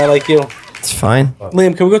Liam more than I like you. It's fine.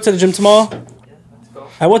 Liam, can we go to the gym tomorrow?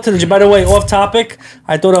 I went to the gym. By the way, off topic,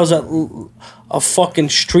 I thought I was a fucking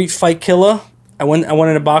street fight killer. I went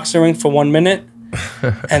in a boxing ring for 1 minute,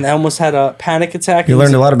 and I almost had a panic attack. You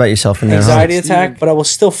learned a lot about yourself in there, anxiety attack, but I will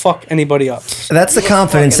still fuck anybody up. That's the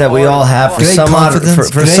confidence that we all have. For Great some odd, confidence.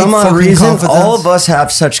 for Great some odd fucking reason, confidence. all of us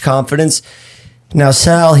have such confidence. Now,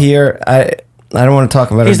 Sal here, I don't want to talk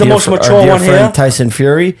about He's our the dear, most our mature dear one friend here. Tyson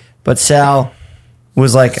Fury, but Sal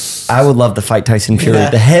was like, I would love to fight Tyson Fury, Yeah.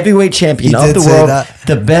 the heavyweight champion He of did the say world, that.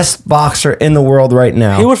 the best boxer in the world right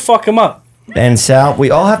now. He would fuck him up. And Sal,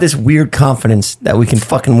 we all have this weird confidence that we can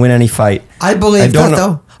fucking win any fight. I believe I don't that know-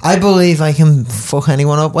 though. I believe I can fuck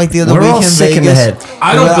anyone up like the other We're week all in sick Vegas. in the head.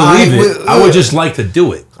 I don't Well, believe it. I would just like to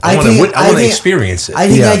do it. I want to experience it. I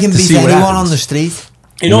think Yeah, I can to beat see what anyone happens. on the street.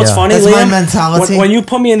 You know what's Yeah. funny, That's my Liam? mentality. When you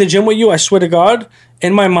put me in the gym with you, I swear to God,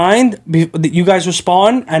 in my mind, you guys were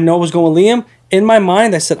spawn. I know it was going with Liam. In my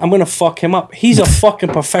mind, I said, I'm going to fuck him up. He's a fucking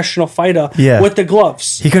professional fighter Yeah. with the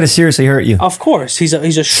gloves. He could have seriously hurt you. Of course, he's a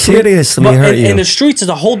street, Seriously but hurt in, you. in the streets is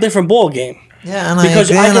a whole different ball game. Yeah, and I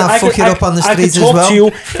agree, and I fuck it up on the I could streets as talk well. to you,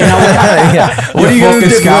 and I would, Yeah. What are you going to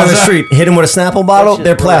fucking do on the Skaza. street? Hit him with a Snapple bottle? That's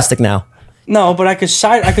They're just plastic now. no, but I could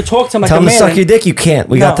talk to him like Tell a him to man. suck your dick. You can't.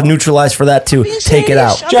 We got No. the neutralize for that too. Take it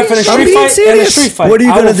out. Jeff, in a I'm street being fight, serious. What are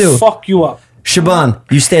you I gonna will do? Fuck you up. Shaban,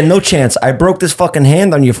 you stand no chance. I broke this fucking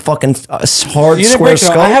hand on your fucking hard You didn't square break it.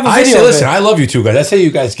 skull. I have a I video say, of listen, it. I love you two guys. I say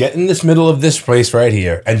you guys get in this middle of this place right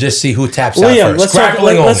here and just see who taps out Liam, first. let's talk-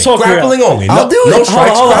 Grappling let's only. talk real. Grappling only. I'll do No it.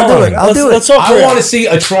 strikes. Hold on, I'll do grappling. it. I'll do it. Let's talk I real. want to see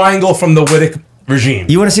a triangle from the Wittick regime.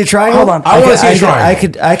 You want to see a triangle? Hold on. I want to see a could-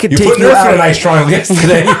 triangle. I could you take put you Nerf out. in a nice triangle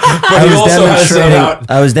yesterday, but I he was also has some demonstrating.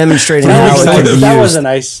 out. I was demonstrating That how was it nice. can be That used. wasn't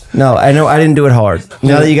nice. No, I know I didn't do it hard.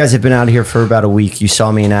 Now that you guys have been out here for about a week, you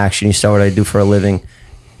saw me in action. You saw what I do for a living.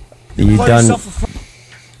 You done?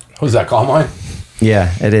 Who's that? Carmine?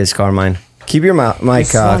 Yeah, it is Carmine. Keep your mic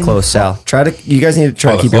close, Sal. Try to. You guys need to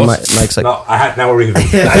try to keep your mics like. No, I had. Now we're even.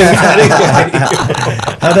 How'd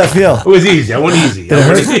that feel? It was easy. I went easy.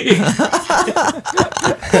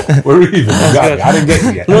 We're even. You got me. I didn't get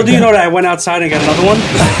you yet. Little do you know that I went outside and got another one.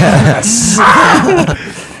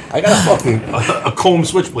 I got a fucking a comb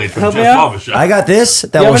switchblade from Help me Jeff's out. barbershop. I got this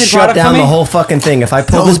that You have will any shut product for down the me? whole fucking thing. If I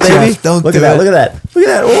pull Don't, this baby, Jeff, don't look do at that, it. look at that, look at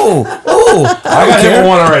that. Oh, I got hit with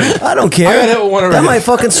one already. I don't care. I got hit with one That already. might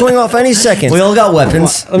fucking swing off any second. We all got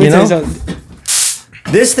weapons. Let me you tell you know? something.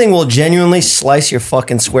 This thing will genuinely slice your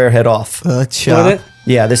fucking square head off. With Chop. it.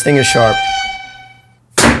 Yeah, this thing is sharp.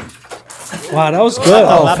 Wow, that was good.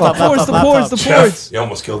 The Jeff, you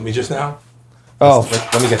almost killed me just now. Oh,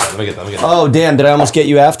 Let me get that. Let me get that. oh, damn! Did I almost get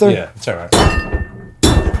you after? Yeah, it's all right.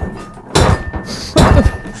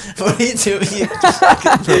 What are you doing?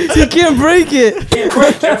 You can't break it.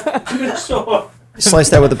 Slice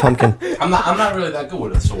that with a pumpkin. I'm not really that good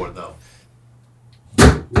with a sword though.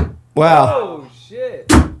 Wow, Oh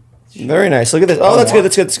shit. very nice. Look at this. Oh, that's good.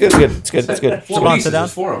 That's good. That's good. That's good. That's good. Four Come on, pieces, sit down.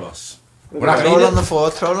 there's four of us. We're not Throw gonna it eat on the it. floor.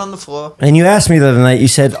 Throw it on the floor. And you asked me the other night. You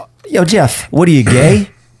said, "Yo, Jeff, what are you gay?"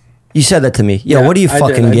 You said that to me. Yo, what are you I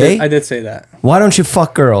fucking did, gay? I did say that. Why don't you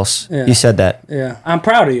fuck girls? Yeah. You said that. Yeah, I'm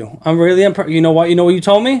proud of you. I'm really. You know what? You know what you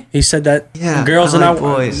told me? He said that. Yeah, girls I are like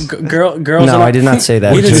not boys. girls. No, are not, I did not say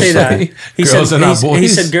that. He didn't Just say that. fucking- He Girls said are not he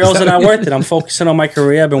boys. said girls are not worth it. I'm focusing on my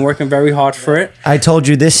career. I've been working very hard for it. I told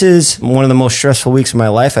you this is one of the most stressful weeks of my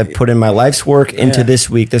life. I put in my life's work into Yeah. this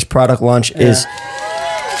week. This product launch is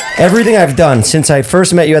everything I've done since I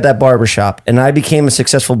first met you at that barber shop, and I became a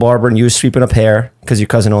successful barber, and you was sweeping up hair because your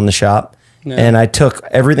cousin owned the shop. Yeah. And I took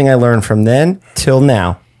everything I learned from then till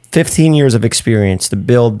now. 15 years of experience to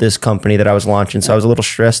build this company that I was launching. So I was a little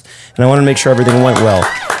stressed, and I wanted to make sure everything went well.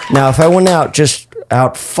 Now, if I went out just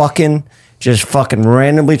fucking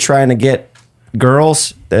randomly trying to get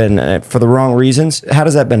girls and for the wrong reasons, how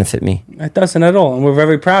does that benefit me? It doesn't at all, and we're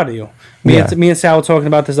very proud of you. Me and Sal were talking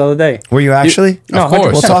about this the other day. Were you actually? No, Of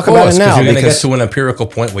course, We'll talk of about course, it now, You're going to get because- to an empirical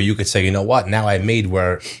point where you could say, you know what? Now I made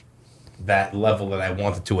where that level that I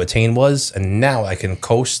wanted to attain was, and now I can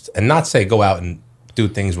coast and not say go out and do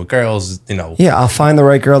things with girls, you know. Yeah, I'll find the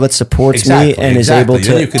right girl that supports me and is able to.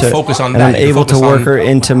 Then you can focus on and that. I'm able to work her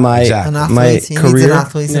into my An athlete. my He needs an career.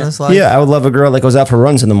 athlete in his life. Yeah, I would love a girl that goes out for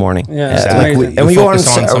runs in the morning. Yeah, it's like amazing. and we You go on.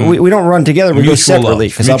 focus on some We don't run together. We go mutual love, separately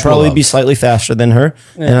because I'll mutual probably love. be slightly faster than her,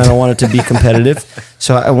 and I don't want it to be competitive.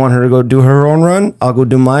 So I want her to go do her own run. I'll go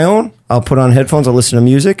do my own. I'll put on headphones. I'll listen to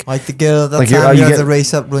music. Like the girl that Like time you you had get- to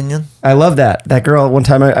race up Runyon. I love that. That girl. One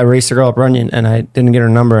time I raced a girl up Runyon, and I didn't get her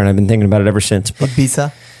number, and I've been thinking about it ever since. But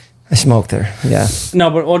Ibiza. I smoked her. Yeah. No,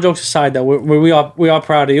 but all jokes aside, though, we are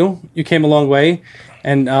proud of you. You came a long way,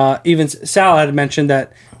 and even Sal had mentioned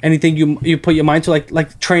that anything you put your mind to,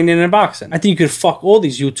 like training and boxing. I think you could fuck all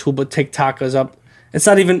these YouTube or TikTokers up. It's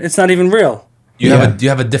not even real. You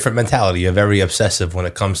have a different mentality. You're very obsessive when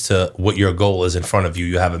it comes to what your goal is in front of you.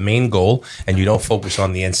 You have a main goal, and you don't focus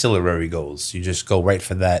on the ancillary goals. You just go right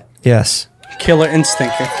for that. Yes. Killer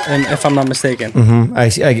instinct, if I'm not mistaken.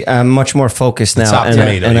 I'm much more focused now. Top and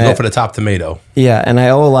tomato. and You go for the top tomato. Yeah, and I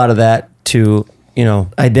owe a lot of that to,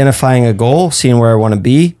 identifying a goal, seeing where I want to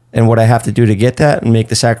be and what I have to do to get that and make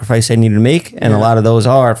the sacrifice I need to make. And a lot of those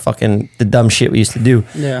are fucking the dumb shit we used to do.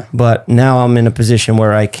 Yeah. But now I'm in a position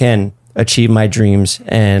where I can achieve my dreams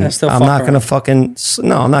and And still I'm fuck not going to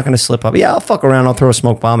I'm not going to slip up. Yeah, I'll fuck around. I'll throw a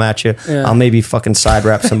smoke bomb at you. Yeah. I'll maybe fucking side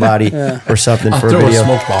rap somebody or something for a Throw a video.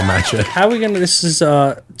 smoke bomb at you. How are we gonna? This is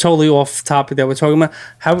totally off topic that we're talking about.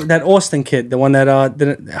 How that Austin kid, the one that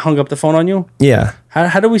hung up the phone on you. Yeah.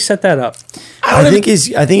 How do we set that up? I think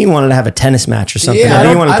he wanted to have a tennis match or something. Yeah, I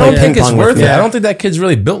think he wanted I to play don't ping think it's pong worth with it. me. I don't think that kid's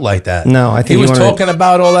really built like that. No, I think he he was wanted- talking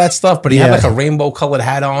about all that stuff, but he had Yeah. like a rainbow colored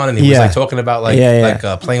hat on, and he was Yeah. like talking about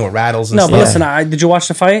playing with rattles and No, stuff. but listen. Did you watch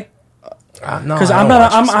the fight? No, Because I I'm don't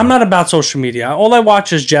not. watch this I'm not about social media. All I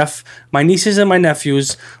watch is Jeff. My nieces and my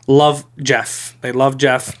nephews love Jeff. They love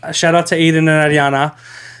Jeff. Shout out to Aiden and Ariana.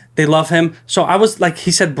 They love him. So I was like,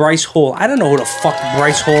 he said Bryce Hall. I don't know who the fuck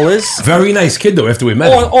Bryce Hall is. Very nice kid though. After we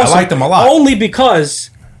met him, I Also, liked him a lot. Only because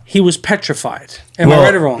he was petrified. Am I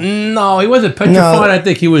right or wrong? No, he wasn't petrified. I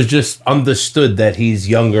think he was just understood that he's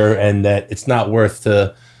younger and that it's not worth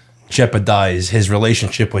to jeopardize his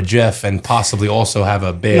relationship with Jeff and possibly also have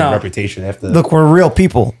a bad reputation after that. Look, we're real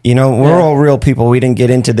people. We're all real people. We didn't get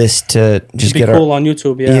into this to just Be get cool on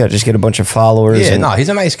YouTube. Yeah. just get a bunch of followers. Yeah, and no, he's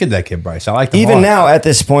a nice kid, that kid, Bryce. I like him a even lot. now at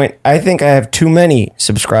this point, I think I have too many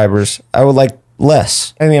subscribers. I would like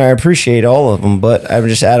less. I mean, I appreciate all of them, but I'm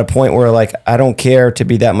just at a point where like I don't care to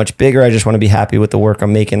be that much bigger. I just want to be happy with the work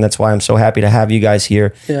I'm making. That's why I'm so happy to have you guys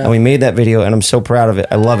here. Yeah. And we made that video, and I'm so proud of it.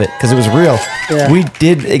 I love it because it was real. Yeah. We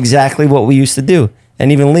did exactly what we used to do.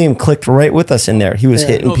 And even Liam clicked right with us in there. He was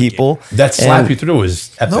hitting people. That slap and- you through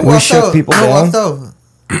was epic. No, We what shook though? people No, down. what though?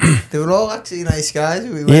 They were all actually nice guys.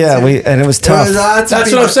 We went Yeah, to. and it was tough. That's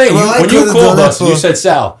what I'm saying. When you called us and you said,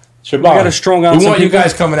 Sal, Shaban, got a strong arm, we some want you people-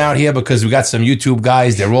 guys coming out here because we got some YouTube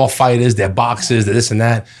guys. They're all fighters. They're boxers. They're this and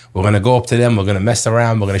that. We're going to go up to them. We're going to mess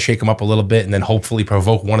around. We're going to shake them up a little bit and then hopefully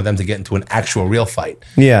provoke one of them to get into an actual real fight.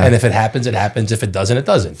 Yeah. And if it happens, it happens. If it doesn't, it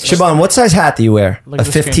doesn't. Shaban, what size hat do you wear? A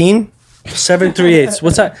 15? 7 3/8.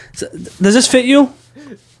 What's that? Does this fit you?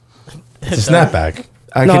 It's a snapback.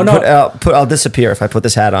 I No, can no. I'll disappear if I put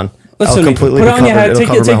this hat on. Listen, I'll to me. completely Put be it on your covered. head. It'll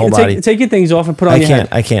cover my whole body. Take your things off and put it on I your can't.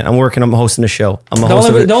 head. I can't. I'm working. I'm hosting a show. I'm a The host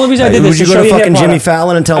only- of it. the only reason I did this Would you is go show to your hair fucking Jimmy product.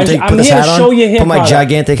 Fallon and tell him I'm put this here to hat on? show your hair Put my product.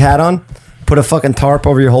 gigantic hat on. Put a fucking tarp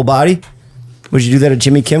over your whole body. Would you do that at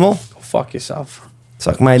Jimmy Kimmel? Fuck yourself.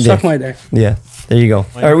 Suck my dick. Suck my dick. Yeah. There you go.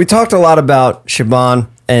 All right. We talked a lot about Shaban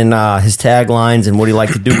and his taglines and what he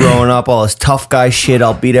liked to do growing up. All his tough guy shit.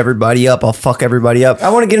 I'll beat everybody up. I'll fuck everybody up. I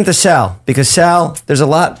want to get into Sal because Sal, there's a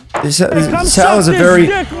lot. Sal is a very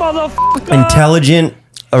intelligent,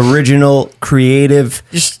 original, creative.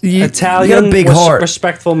 Just you Italian, got a big heart.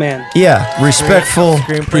 respectful man. Yeah, respectful.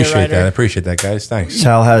 Appreciate that. I appreciate that, guys. Thanks.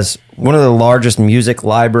 Sal has one of the largest music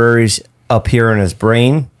libraries up here in his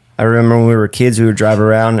brain. I remember when we were kids, we would drive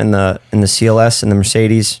around in the CLS and the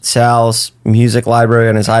Mercedes. Sal's music library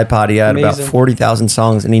on his iPod, he had about Amazing. 40,000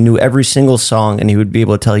 songs, and he knew every single song, and he would be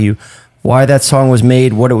able to tell you why that song was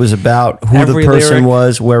made, what it was about, who Every the person lyric.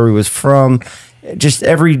 was, where he was from, just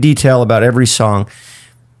every detail about every song.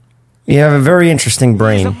 You have a very interesting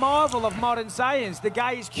brain. He's a marvel of modern science. The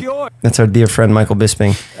guy is cured. That's our dear friend Michael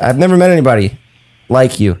Bisping. I've never met anybody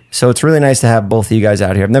like you, so it's really nice to have both of you guys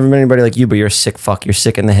out here. I've never met anybody like you, but you're a sick fuck. You're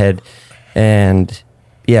sick in the head, and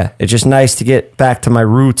yeah, it's just nice to get back to my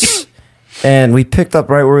roots. And we picked up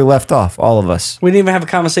right where we left off, all of us. We didn't even have a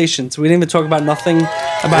conversation. So we didn't even talk about nothing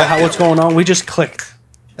about what's going on. We just clicked.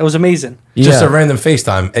 It was amazing. Just Yeah. a random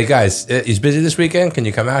FaceTime. Hey, guys, he's busy this weekend. Can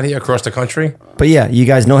you come out here across the country? But yeah, you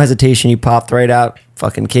guys, no hesitation. You popped right out,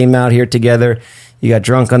 fucking came out here together. You got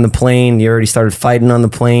drunk on the plane. You already started fighting on the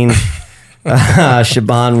plane.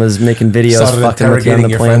 Shaban was making videos Started fucking with you on interrogating the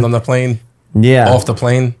your plane. friend on the plane, Yeah. off the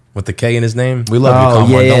plane with the K in his name. We love you, Oh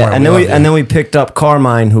Carmine. yeah, Don't yeah. worry, And then love we you. and then we picked up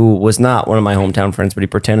Carmine, who was not one of my hometown friends, but he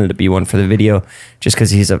pretended to be one for the video, just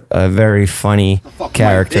because he's a very funny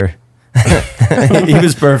character. He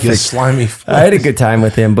was You perfect. slimy. I had a good time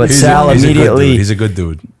with him, but He's Sal a good immediately dude. He's a good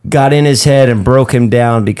dude. got in his head and broke him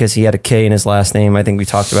down because he had a K in his last name. I think we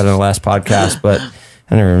talked about it in the last podcast, but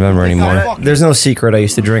I don't remember anymore. There's no secret. I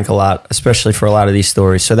used to drink a lot, especially for a lot of these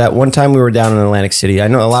stories. So that one time we were down in Atlantic City, I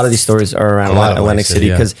know a lot of these stories are around A lot of Atlantic City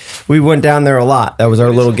yeah. because we went down there a lot. That was our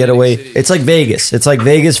little getaway. It's like Vegas. It's like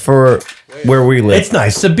Vegas for where we live. It's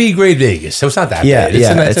nice. It's a B grade Vegas. So it's not that Yeah, bad. It's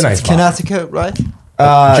yeah, a it's nice spot. Connecticut, right?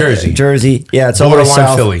 Jersey. Jersey. Yeah, it's all the way Borderline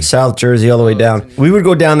south, Philly. South Jersey, all the way down. We would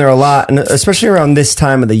go down there a lot, and especially around this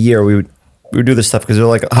time of the year, we would do this stuff because it was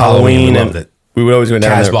like Halloween, we and loved it. we would always go down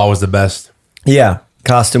there. Casbah was the best. Yeah,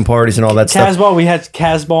 costume parties and all that stuff. Casbah, we had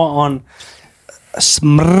Casbah on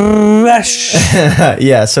Smash.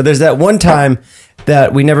 Yeah, so there's that one time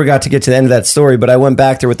that we never got to get to the end of that story, but I went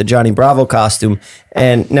back there with the Johnny Bravo costume,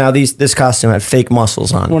 and now this costume had fake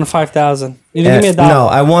muscles on. Won 5,000. You didn't give me $1. No,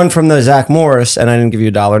 I won from the Zach Morris, and I didn't give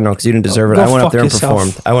you $1. No, because you didn't deserve it. Go I went up fuck there and yourself.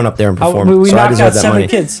 performed. I went up there and performed. We so I knocked deserve out that 7 money.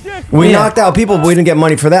 kids. We Yeah. knocked out people, but we didn't get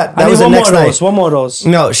money for that. That I was need the one next more of night. those. One more of those.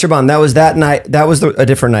 No, Shaban, that was that night. That was a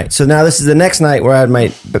different night. So now this is the next night where I had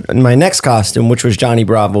my next costume, which was Johnny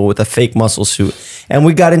Bravo with a fake muscle suit, and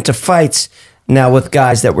we got into fights now with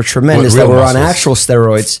guys that were tremendous, With real that were on muscles. actual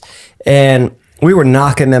steroids, and we were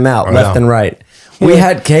knocking them out I left know. and right. We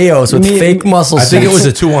had KOs with fake muscle I suits. think it was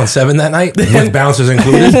a 2-on-7 that night with bouncers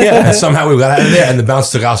included. And somehow we got out of there and the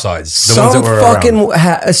bouncers took our sides. The ones that were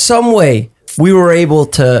around. Some way we were able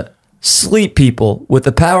to sleep people with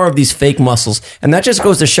the power of these fake muscles, and that just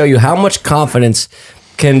goes to show you how much confidence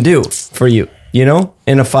can do for you. You know,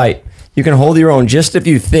 in a fight, you can hold your own just if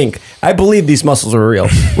you think. I believe these muscles are real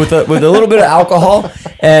with a little bit of alcohol,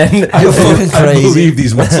 and I believe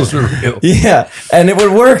these muscles are real. yeah, and it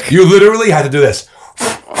would work. You literally had to do this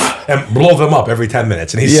and blow them up every 10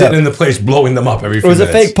 minutes. And he's Yeah. sitting in the place blowing them up every It few was a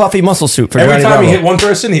minutes. fake puffy muscle suit for Every Johnny time he Bravo. hit one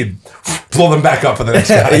person, he'd blow them back up for the next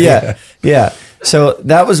guy. yeah, yeah. So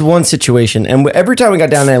that was one situation, and every time we got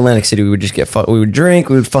down to Atlantic City, we would just we would drink,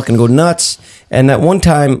 we would fucking go nuts. And that one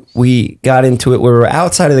time we got into it, we were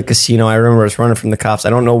outside of the casino. I remember us running from the cops. I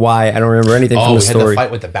don't know why. I don't remember anything from Oh, the we had story. to fight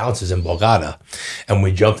with the bouncers in Bogota, and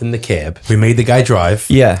we jumped in the cab. We made the guy drive.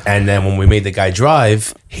 Yeah. And then when we made the guy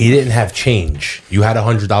drive, he didn't have change. You had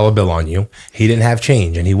 $100 bill on you. He didn't have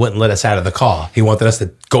change, and he wouldn't let us out of the car. He wanted us to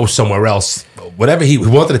go somewhere else. Whatever he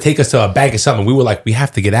wanted to take us to a bank or something. We were like, we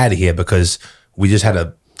have to get out of here because we just had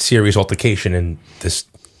a serious altercation in this.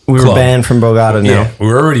 We were club. banned from Bogota now. Yeah, we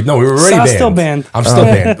were already Sal's banned. still banned. I'm still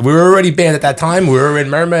banned. We were already banned at that time. We were in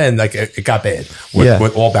Myrma, and like it got bad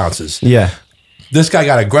with all bounces. Yeah. This guy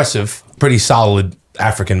got aggressive, pretty solid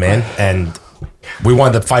African man, and we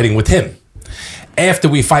wound up fighting with him. After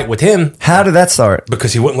we fight with him, How did that start?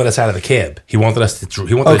 because he wouldn't let us out of the cab, he wanted us to.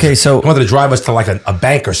 He wanted Okay, so- he wanted to drive us to like a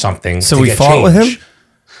bank or something. So to we get fought with change. him?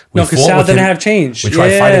 No, 'cause fought Sal with didn't him. have change. We tried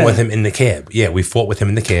Yeah. fighting with him in the cab. Yeah, we fought with him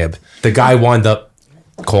in the cab. The guy wound up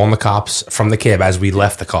calling the cops from the cab as we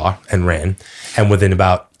left the car and ran. And within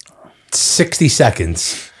about 60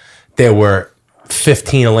 seconds, there were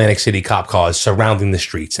 15 Atlantic City cop cars surrounding the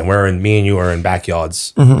streets. And me and you are in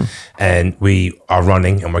backyards. And we are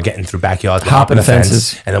running and we're getting through backyards. We're Hopping hopping a fence.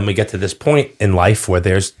 fences. And then we get to this point in life where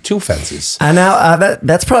there's 2 fences. And now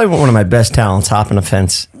that's probably one of my best talents, hopping a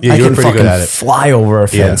fence. Yeah, I you were can pretty fucking good at it. fly over a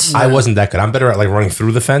fence. I wasn't that good. I'm better at like running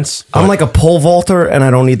through the fence. I'm but- like a pole vaulter, and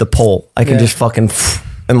I don't need the pole. I can Yeah. just fucking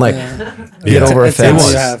and like get Yeah. over a It's It fence.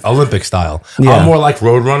 was you have. Olympic style. Yeah. I'm more like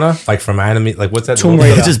Roadrunner, like from anime. Like what's that? Tomb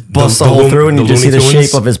Raider. Just bust the hole through and you just see Looney the Tunes.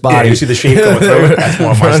 shape of his Yeah, body. you see the shape going through. That's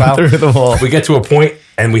more my Run style. through the wall. We get to a point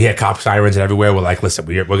and we hear cop sirens everywhere. We're like, listen,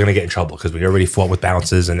 we're going to get in trouble because we already fought with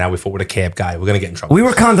bounces and now we fought with a cab guy. We're going to get in trouble. We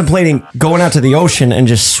were contemplating going out to the ocean and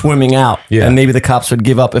just swimming out. Yeah. And maybe the cops would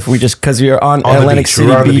give up if we just, because you're on the Atlantic beach. City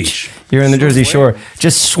We're on the beach. beach. You're in the Jersey Shore.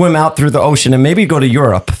 Just swim out through the ocean and maybe go to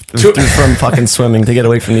Europe from fucking swimming to get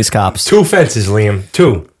away from these cops. 2 fences, Liam.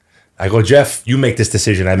 2. I go, Jeff, you make this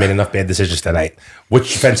decision. I made enough bad decisions tonight.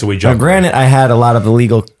 Which fence are we Now, jumping? granted, I had a lot of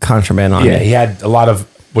illegal contraband on Yeah, me. he had a lot of,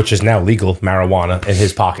 which is now legal, marijuana in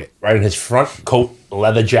his pocket, right in his front coat,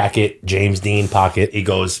 leather jacket, James Dean pocket. He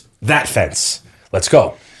goes, that fence, let's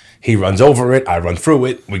go. He runs over it. I run through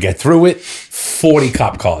it. We get through it. 40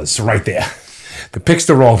 cop cars right there. But picks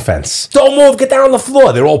the wrong fence. Don't move. Get down on the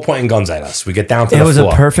floor. They're all pointing guns at us. We get down to It the was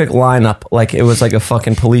floor. a perfect lineup. Like it was like a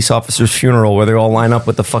fucking police officer's funeral where they all line up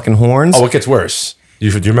with the fucking horns. Oh, it gets worse. Do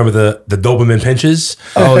you remember the Doberman pinches?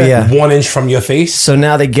 Oh, yeah. 1 inch from your face. So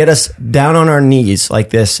now they get us down on our knees like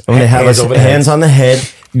this. And they have Hands us over the hands head. on the head,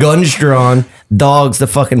 guns drawn, dogs, the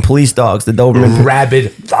fucking police dogs, the Doberman.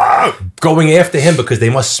 Rabid, going after him because they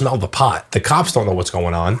must smell the pot. The cops don't know what's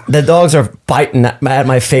going on. The dogs are biting at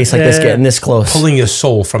my face like this, Yeah. getting this close. Pulling your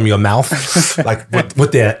soul from your mouth, like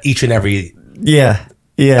with their each and every Yeah.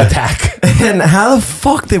 Yeah. attack. And how the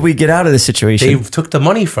fuck did we get out of this situation? They took the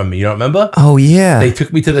money from me. You don't remember? oh, yeah. They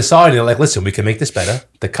took me to the side and they're like, "Listen, we can make this better."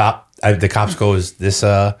 The cops goes, "This,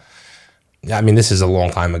 I mean, this is a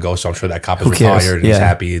long time ago, so I'm sure that cop is Who cares? retired and he's Yeah.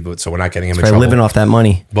 happy, but so we're not getting him in By trouble." living off that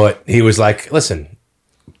money. But he was like, "Listen,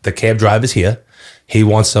 the cab driver's here. He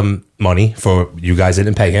wants some money for you guys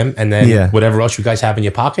didn't pay him, and then Yeah. whatever else you guys have in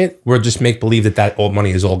your pocket, we'll just make believe that all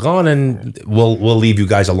money is all gone, and we'll leave you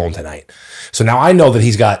guys alone tonight." So now I know that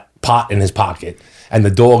he's got pot in his pocket, and the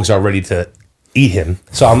dogs are ready to eat him.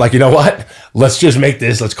 So I'm like, you know what? Let's just make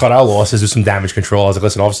this. Let's cut our losses. Do some damage control. I was like,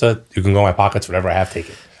 "Listen, officer, you can go in my pockets. Whatever I have, take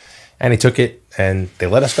it." And he took it, and they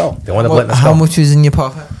let us go. They wound up letting us How go. much was in your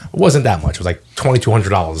pocket? It wasn't that much. It was like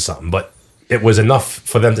 $2,200 or something, but it was enough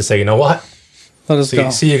for them to say, "You know what? Let us go.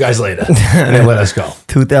 See you guys later," and they let us go.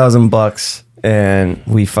 $2,000, and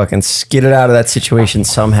we fucking skidded out of that situation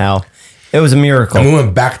somehow. It was a miracle. And we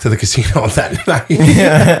went back to the casino that night.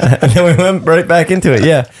 And then we went right back into it.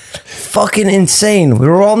 Yeah. Fucking insane. We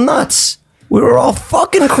were all nuts. We were all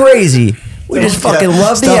fucking crazy. We just fucking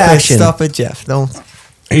love the action. Stop it, Jeff. Don't.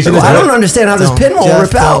 He's in Well, his I head. don't understand how this pin won't Jeff,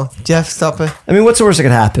 rip out. don't. Jeff, stop it. I mean, what's the worst that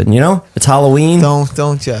could happen? You know, it's Halloween.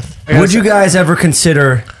 Don't, Jeff. Would you guys ever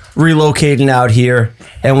consider relocating out here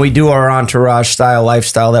and we do our entourage style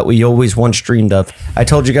lifestyle that we always once dreamed of? I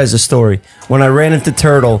told you guys a story. When I ran into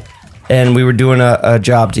Turtle and we were doing a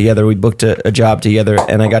job together, we booked a job together,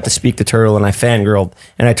 and I got to speak to Turtle and I fangirled.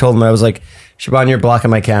 And I told him, I was like, Shaban, you're blocking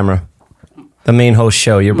my camera. The main host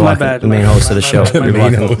show. You're My blocking bad, the main my host bad, of the my show. bad, my You're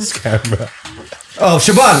bad. blocking. Nose camera. Oh,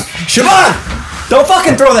 Shaban! Don't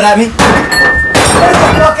fucking throw that at me! Get the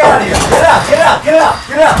fuck out of here!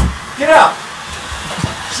 Get out!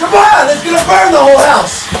 Shaban, it's gonna burn the whole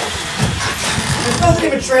house! This doesn't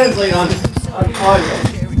even translate on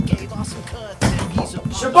audio.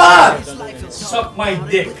 Shaban! Suck my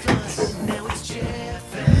dick.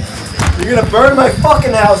 You're gonna burn my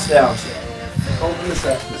fucking house down. Open this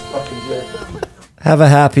up, this fucking jerk. Have a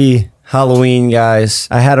happy Halloween, guys.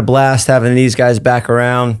 I had a blast having these guys back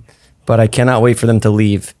around, but I cannot wait for them to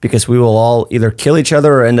leave because we will all either kill each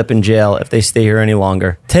other or end up in jail if they stay here any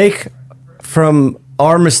longer. Take from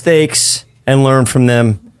our mistakes and learn from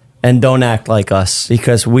them, and don't act like us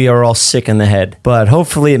because we are all sick in the head. But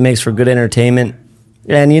hopefully it makes for good entertainment.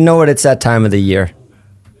 And you know what? It's that time of the year.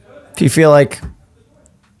 If you feel like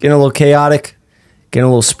getting a little chaotic, getting a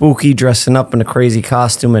little spooky, dressing up in a crazy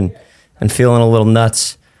costume and feeling a little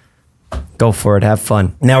nuts, go for it. Have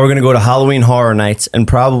fun. Now we're going to go to Halloween Horror Nights and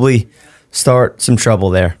probably start some trouble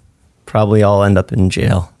there. Probably all end up in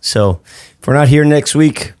jail. So if we're not here next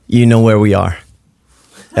week, you know where we are.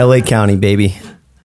 LA County, baby.